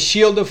the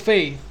shield of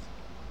faith.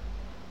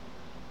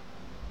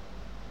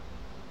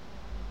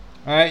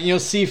 All right, you'll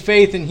see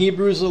faith in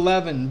Hebrews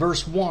 11,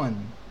 verse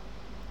 1.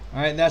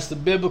 All right, that's the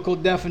biblical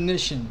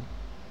definition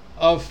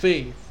of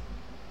faith.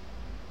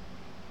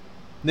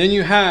 Then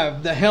you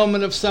have the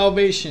helmet of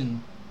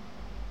salvation.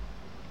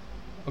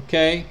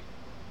 Okay?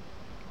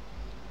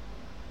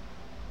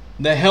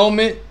 The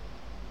helmet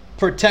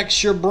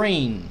protects your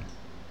brain.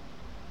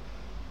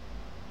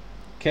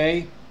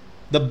 Okay?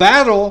 The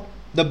battle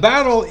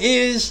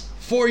is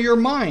for your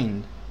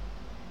mind.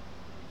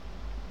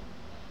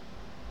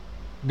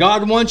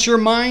 God wants your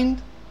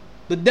mind.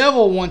 The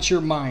devil wants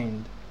your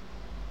mind.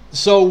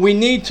 So we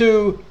need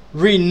to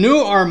renew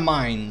our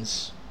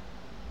minds.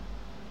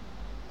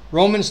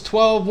 Romans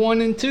 12,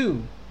 1 and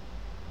 2.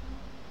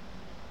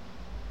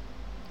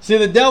 See,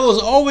 the devil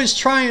is always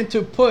trying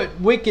to put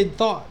wicked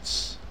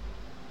thoughts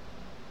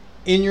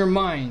in your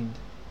mind.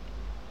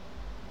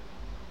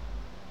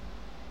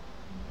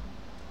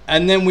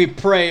 And then we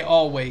pray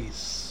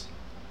always.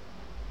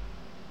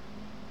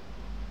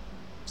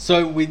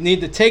 So we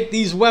need to take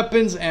these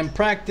weapons and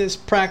practice.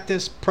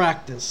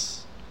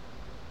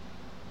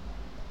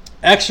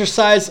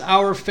 Exercise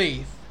our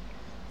faith.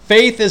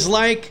 Faith is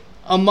like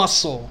a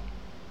muscle.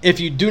 If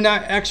you do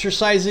not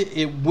exercise it,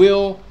 it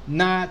will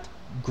not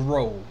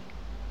grow.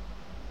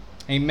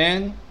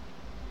 Amen.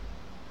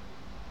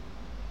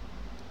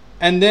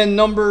 And then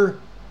number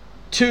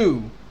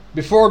 2,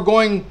 before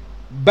going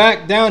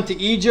back down to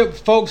Egypt,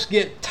 folks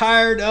get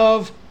tired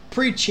of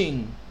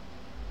preaching.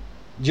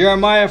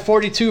 Jeremiah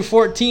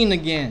 42:14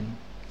 again.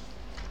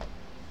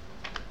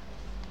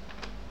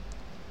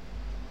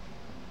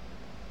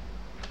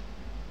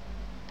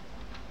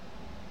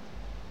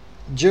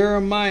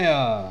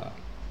 Jeremiah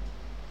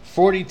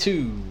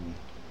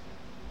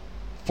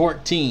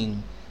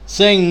 42:14,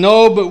 saying,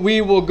 "No, but we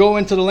will go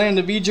into the land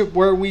of Egypt,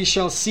 where we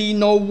shall see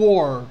no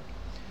war,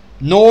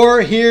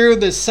 nor hear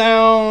the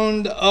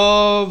sound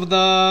of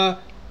the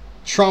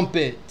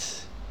trumpet."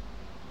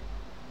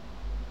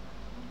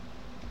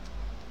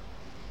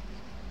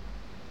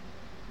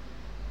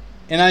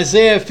 In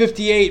Isaiah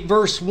 58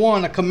 verse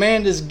 1, a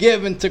command is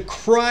given to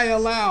cry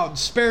aloud,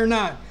 spare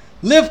not,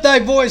 lift thy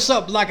voice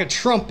up like a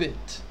trumpet.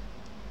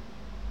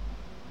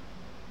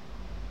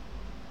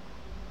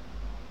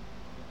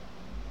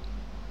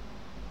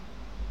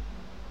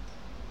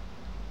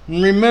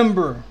 And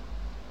remember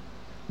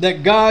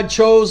that God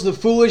chose the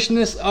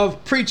foolishness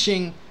of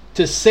preaching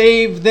to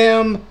save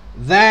them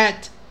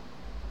that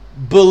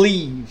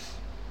believe.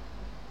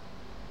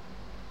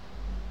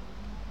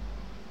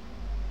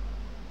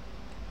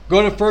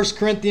 Go to 1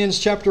 Corinthians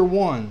chapter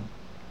 1.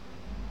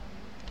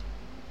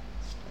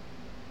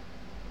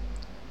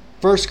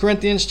 1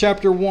 Corinthians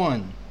chapter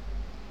 1.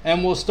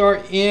 And we'll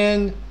start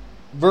in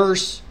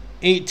verse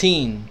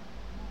 18.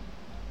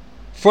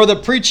 For the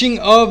preaching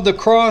of the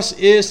cross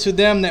is to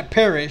them that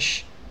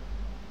perish,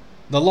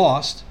 the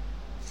lost,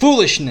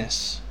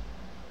 foolishness.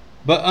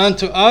 But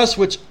unto us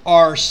which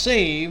are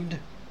saved,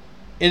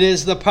 it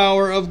is the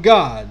power of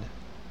God.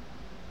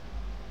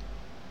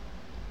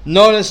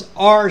 Notice,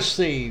 are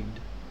saved.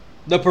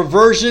 The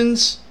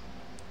perversions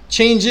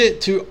change it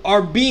to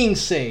are being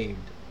saved,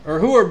 or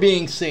who are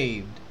being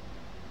saved,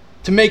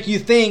 to make you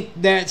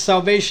think that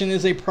salvation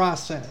is a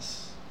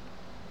process.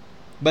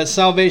 But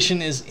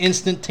salvation is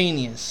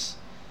instantaneous.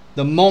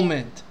 The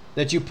moment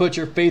that you put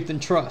your faith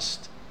and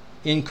trust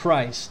in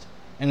Christ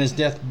and His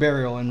death,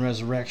 burial, and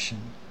resurrection.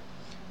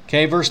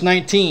 Okay, verse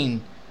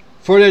 19.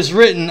 For it is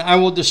written, I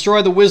will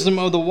destroy the wisdom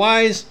of the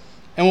wise,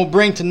 and will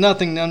bring to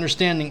nothing the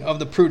understanding of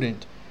the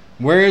prudent.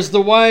 Where is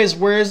the wise?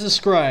 Where is the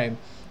scribe?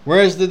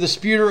 Where is the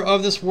disputer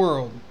of this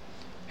world?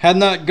 Had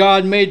not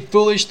God made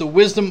foolish the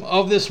wisdom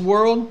of this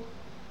world?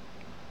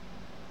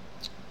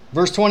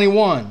 Verse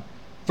 21.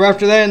 For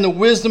after that, in the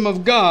wisdom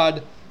of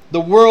God,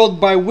 the world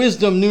by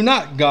wisdom knew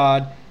not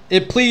God,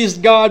 it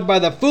pleased God by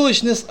the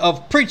foolishness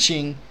of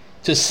preaching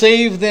to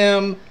save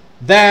them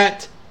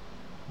that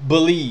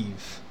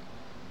believe.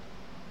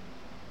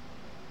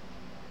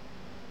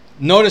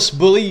 Notice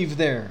believe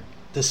there.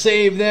 To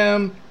save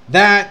them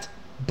that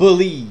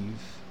believe.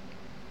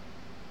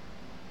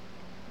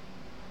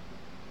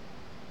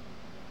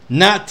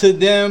 Not to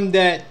them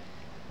that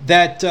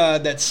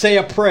say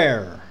a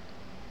prayer,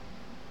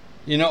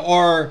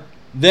 or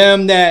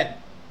them that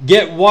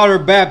get water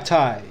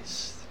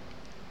baptized,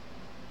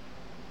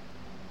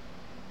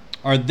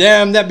 or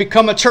them that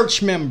become a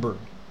church member,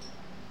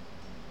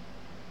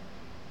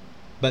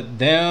 but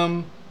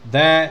them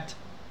that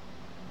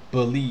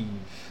believe.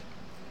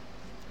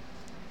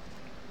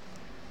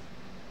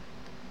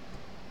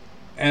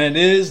 And it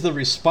is the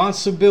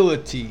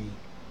responsibility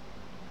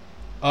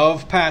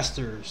of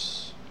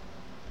pastors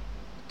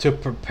to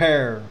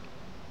prepare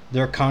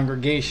their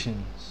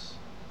congregations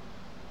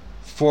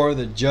for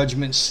the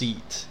judgment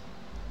seat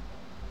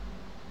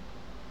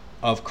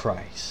of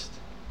Christ.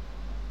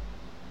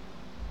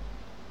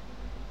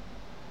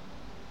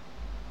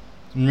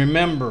 And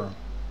remember,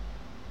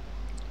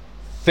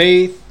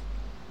 faith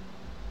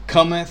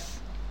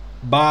cometh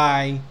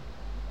by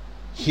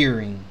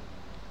hearing,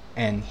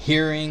 and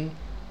hearing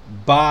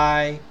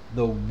by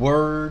the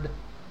word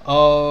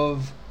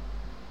of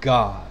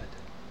God.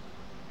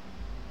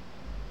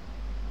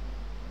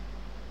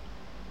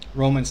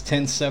 Romans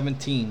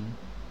 10:17.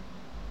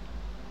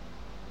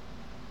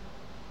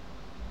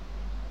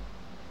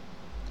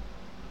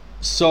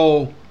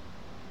 So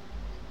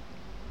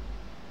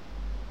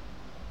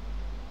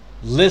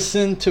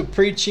listen to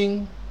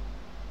preaching,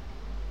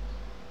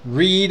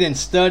 read and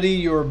study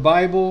your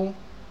Bible.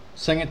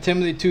 2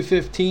 Timothy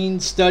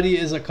 2:15, study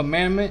is a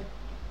commandment,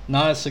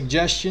 not a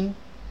suggestion.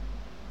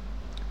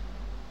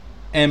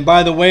 And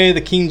by the way,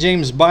 the King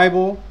James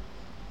Bible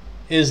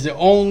is the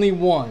only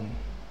one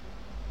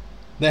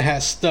that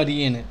has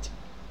study in it.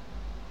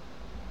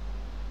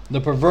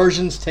 The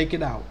perversions take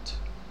it out.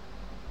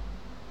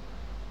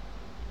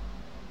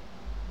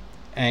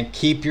 And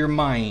keep your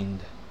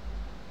mind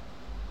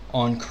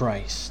on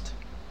Christ.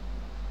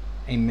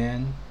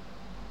 Amen.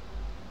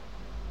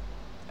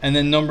 And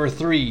then number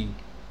 3.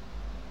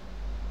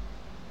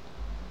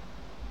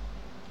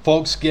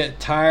 Folks get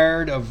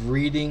tired of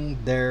reading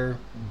their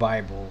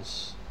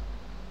Bibles,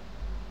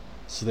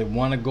 so they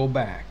want to go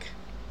back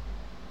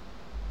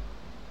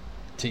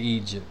to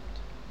Egypt.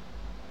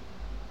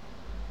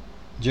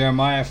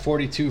 Jeremiah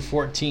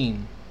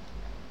 42:14.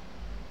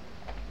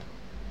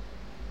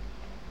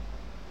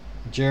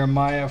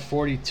 Jeremiah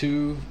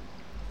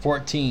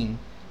 42:14,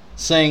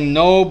 saying,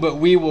 "No, but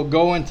we will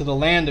go into the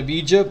land of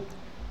Egypt,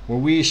 where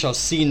we shall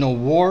see no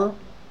war,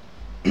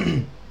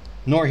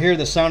 nor hear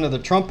the sound of the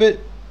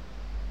trumpet,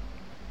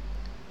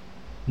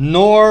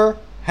 nor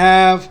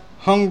have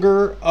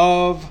hunger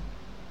of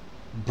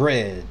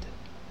bread,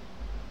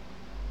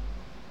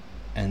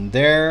 and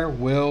there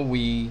will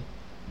we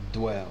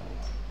dwell."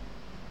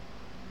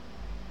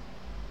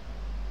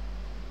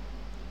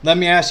 Let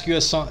me ask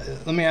you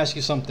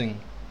something.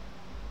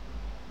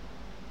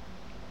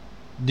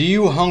 Do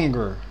you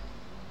hunger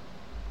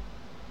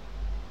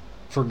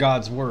for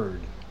God's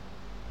word?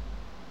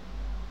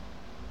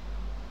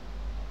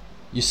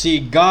 You see,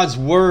 God's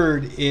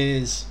word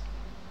is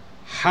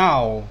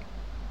how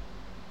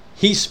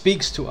He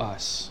speaks to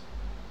us.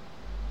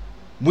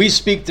 We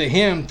speak to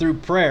Him through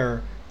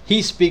prayer.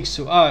 He speaks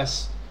to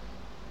us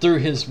through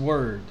His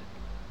word,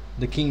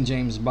 the King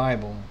James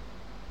Bible.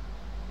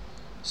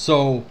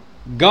 So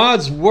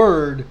God's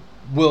word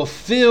will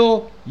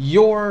fill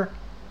your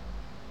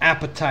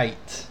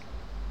appetite.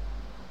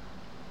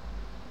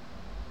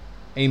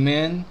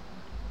 Amen.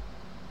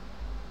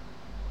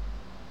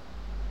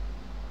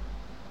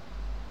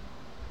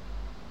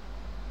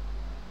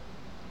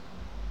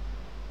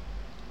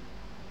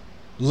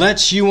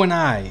 Let's you and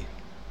I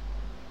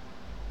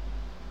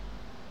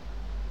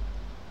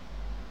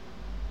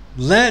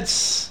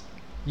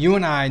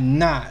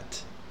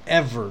not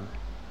ever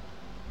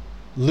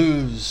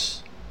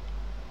lose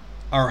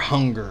our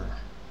hunger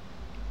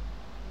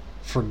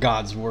for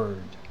God's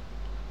word.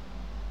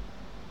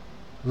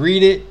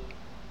 Read it,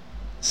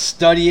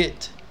 study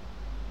it,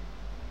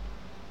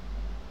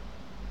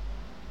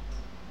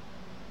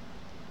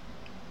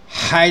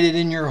 hide it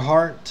in your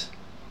heart.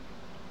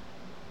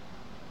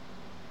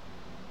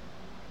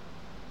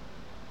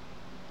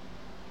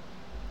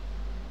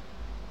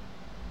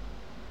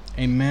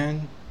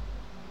 Amen.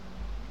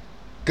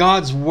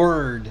 God's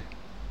word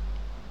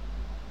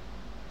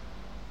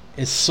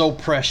is so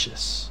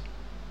precious.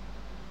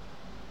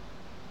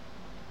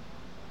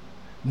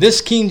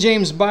 This King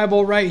James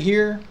Bible right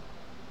here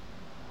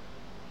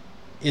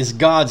is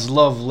God's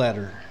love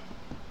letter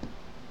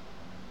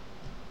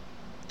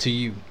to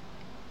you.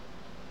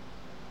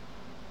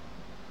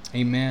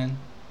 Amen.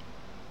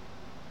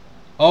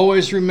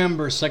 Always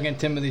remember 2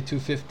 Timothy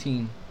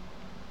 2:15.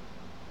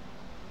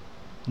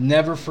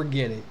 Never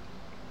forget it.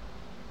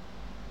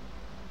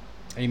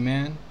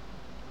 Amen.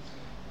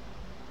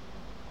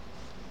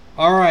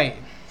 All right.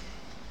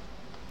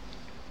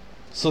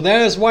 So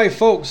that is why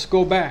folks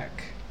go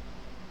back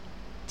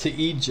to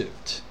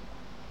Egypt.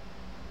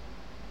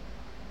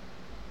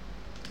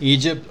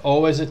 Egypt,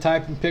 always a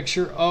type and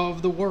picture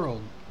of the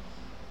world.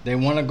 They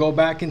want to go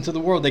back into the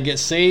world. They get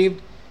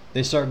saved.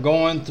 They start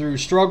going through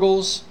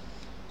struggles,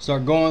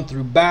 start going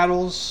through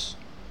battles,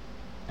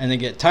 and they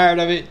get tired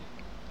of it,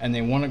 and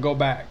they want to go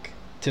back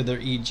to their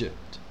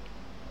Egypt,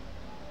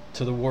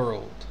 to the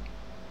world.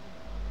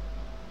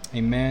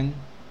 Amen.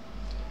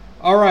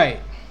 All right.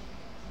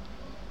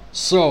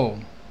 So,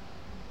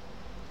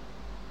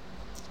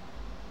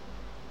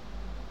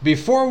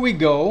 before we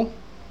go,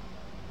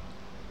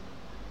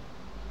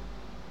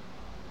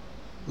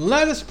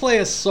 let us play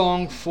a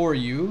song for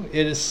you.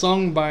 It is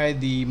sung by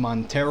the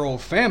Montero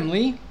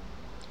family,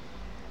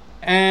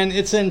 and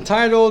it's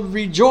entitled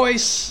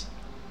Rejoice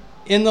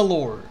in the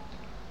Lord.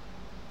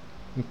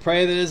 We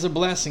pray that it is a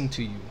blessing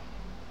to you.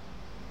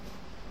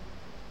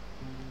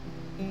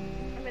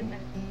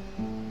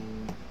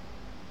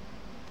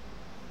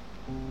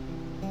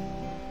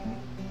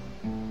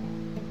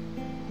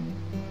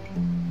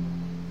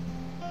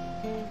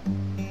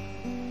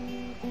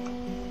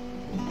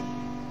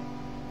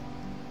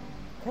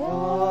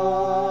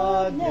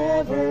 God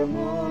never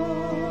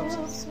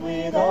moves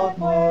without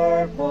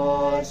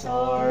purpose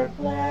or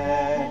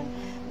plan.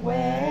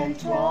 When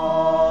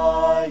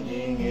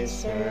trying His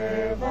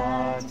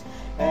servant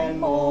and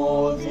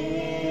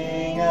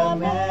molding a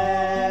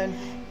man,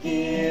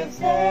 give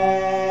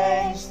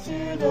thanks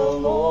to the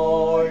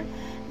Lord,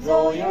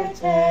 though your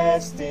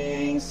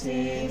testing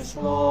seems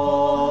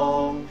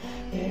long.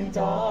 In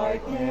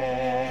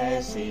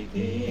darkness He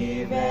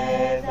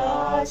giveth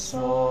us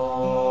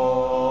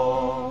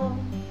song.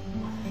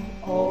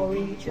 Oh,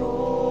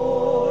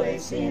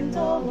 rejoice in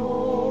the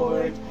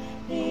Lord,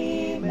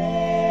 He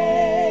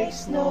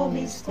makes no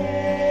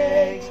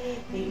mistakes.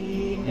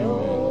 He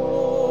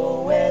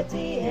knoweth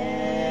the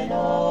end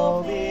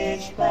of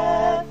each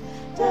path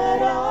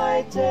that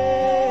I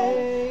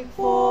take.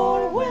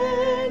 For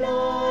when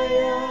I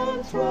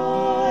am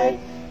tried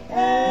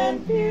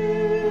and purified,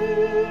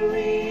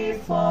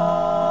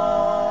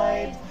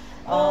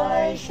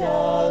 I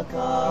shall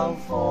come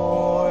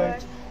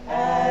forth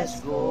as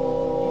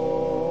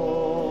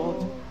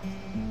gold.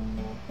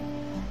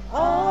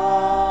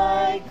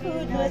 I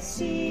could not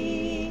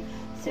see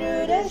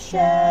through the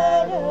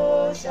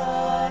shadows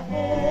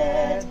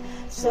ahead,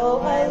 so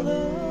I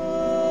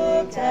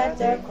looked at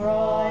the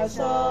cross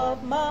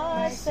of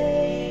my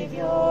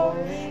Savior.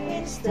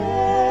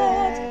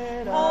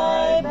 Instead,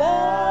 I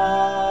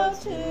bowed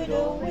to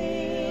the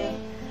will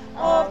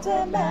of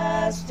the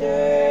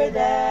Master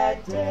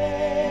that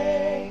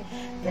day.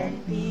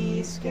 Then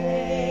peace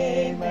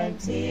came and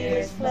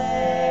tears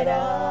fled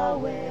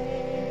away.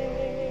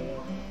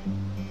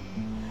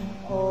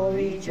 Oh,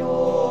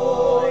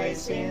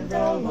 rejoice in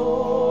the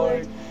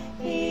Lord,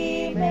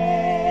 He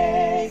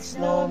makes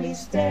no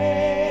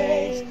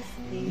mistakes.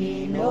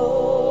 He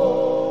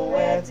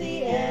knoweth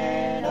the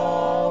end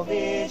of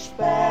each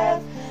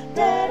path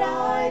that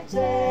I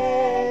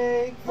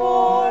take.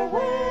 For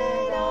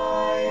when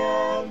I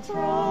am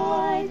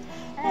tried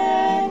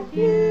and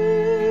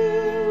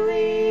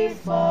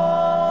purified,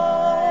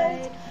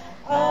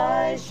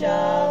 I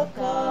shall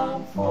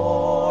come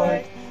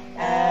forth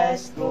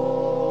as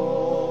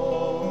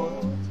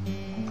gold.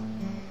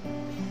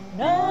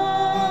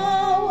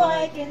 Now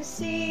I can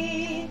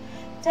see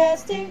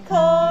testing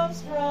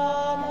comes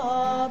from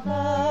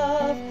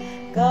above.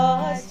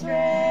 God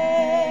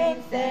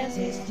strengthens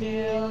His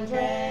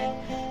children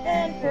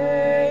and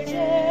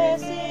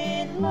purges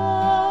in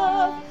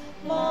love.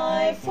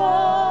 My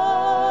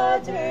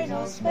Father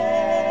knows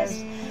best,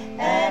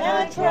 and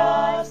I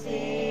trust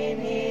in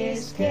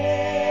His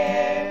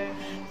care.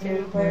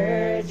 Through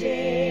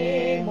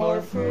purging,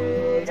 more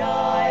fruit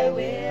I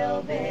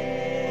will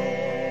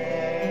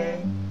bear.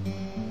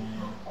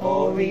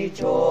 Oh,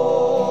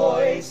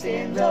 rejoice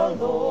in the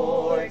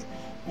Lord,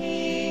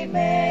 He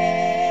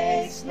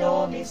makes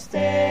no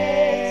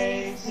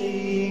mistakes.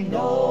 He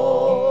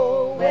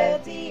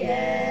knoweth the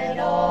end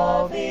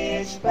of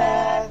each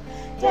path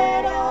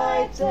that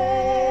I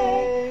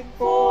take.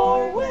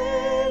 For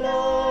when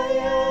I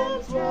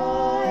am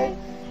tried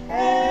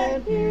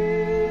and purified,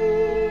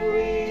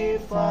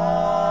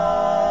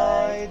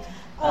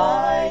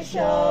 I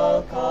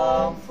shall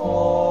come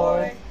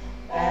forth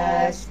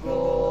as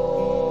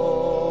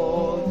gold.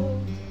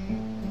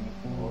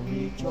 Oh,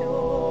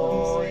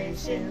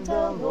 rejoice in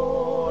the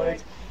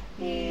Lord,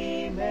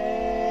 He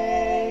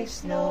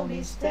makes no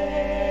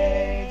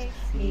mistakes.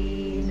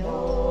 He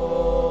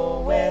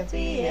knoweth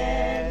the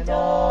end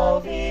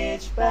of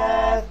each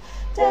path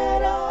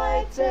that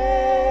I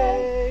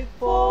take.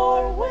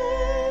 For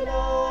when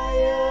I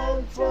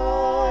am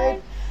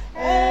tried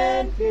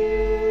and purified,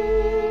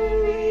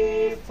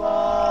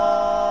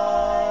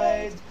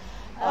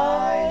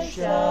 I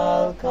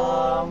shall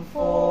come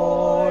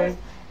forth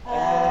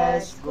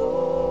as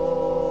gold.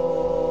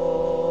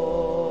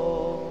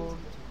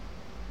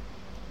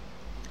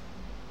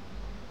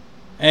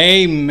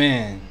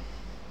 Amen.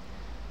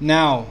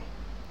 Now,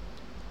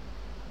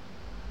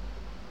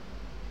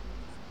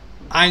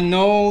 I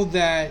know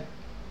that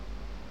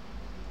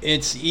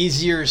it's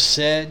easier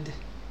said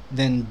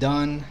than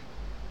done,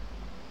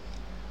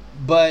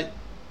 but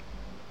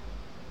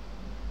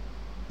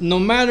no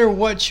matter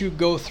what you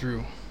go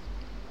through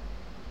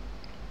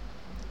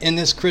in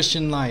this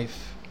Christian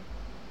life,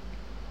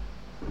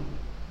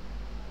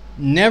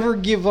 never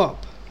give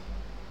up,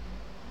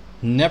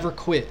 never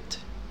quit.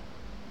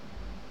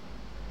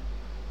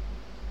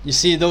 You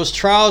see, those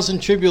trials and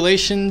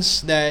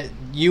tribulations that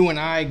you and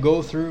I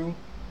go through,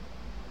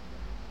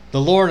 the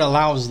Lord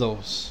allows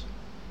those.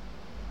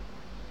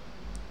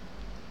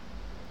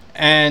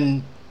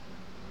 And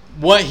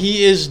what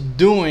He is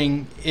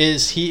doing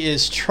is He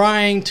is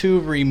trying to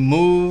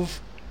remove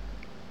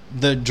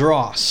the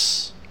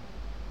dross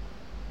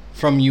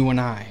from you and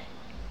I.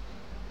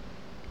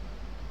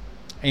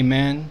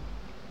 Amen.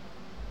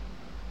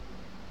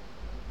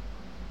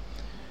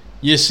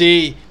 You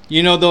see,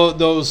 you know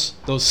those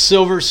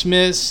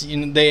silversmiths.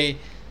 You know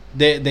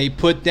they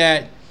put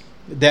that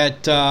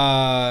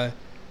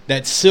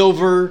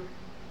silver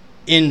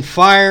in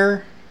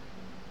fire,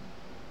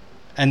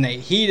 and they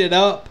heat it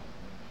up.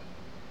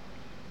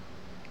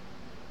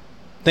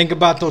 Think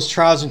about those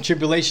trials and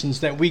tribulations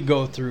that we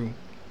go through.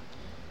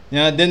 You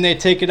know, then they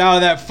take it out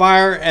of that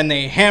fire and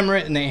they hammer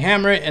it and they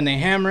hammer it and they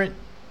hammer it,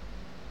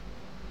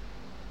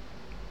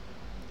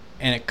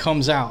 and it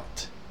comes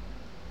out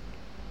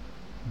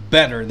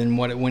better than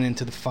what it went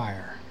into the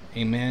fire.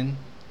 Amen.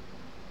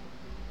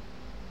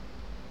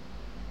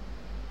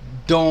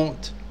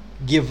 Don't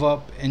give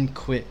up and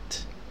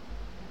quit.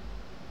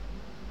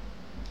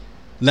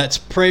 Let's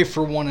pray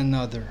for one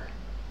another.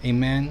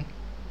 Amen.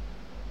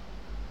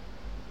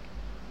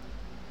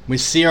 We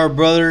see our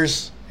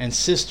brothers and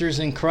sisters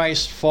in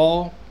Christ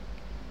fall.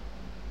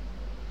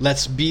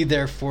 Let's be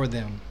there for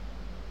them.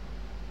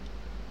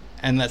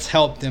 And let's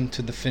help them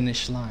to the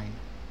finish line.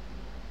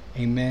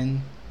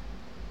 Amen.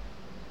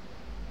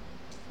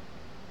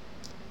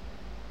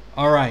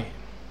 All right.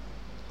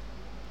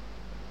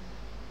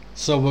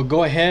 So we'll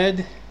go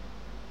ahead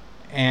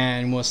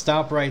and we'll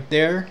stop right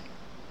there.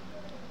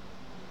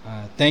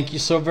 Thank you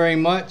so very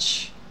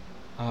much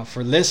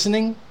for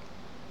listening.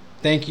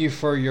 Thank you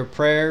for your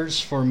prayers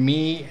for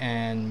me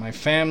and my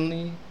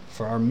family,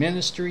 for our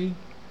ministry.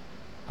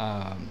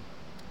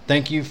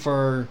 Thank you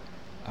for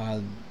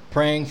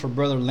praying for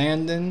Brother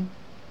Landon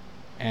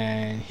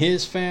and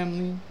his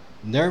family,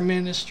 their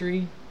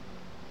ministry.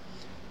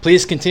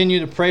 Please continue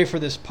to pray for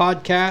this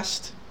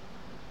podcast,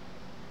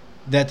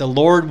 that the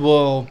Lord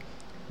will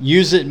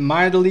use it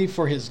mightily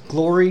for His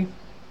glory,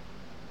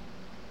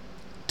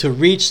 to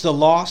reach the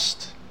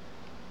lost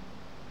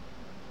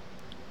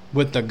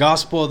with the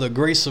gospel of the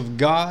grace of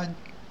God,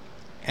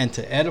 and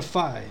to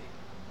edify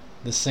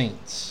the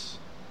saints.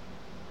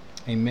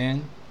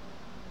 Amen.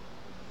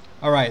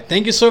 All right.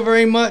 Thank you so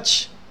very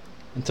much.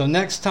 Until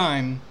next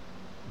time,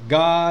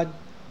 God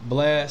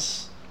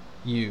bless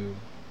you.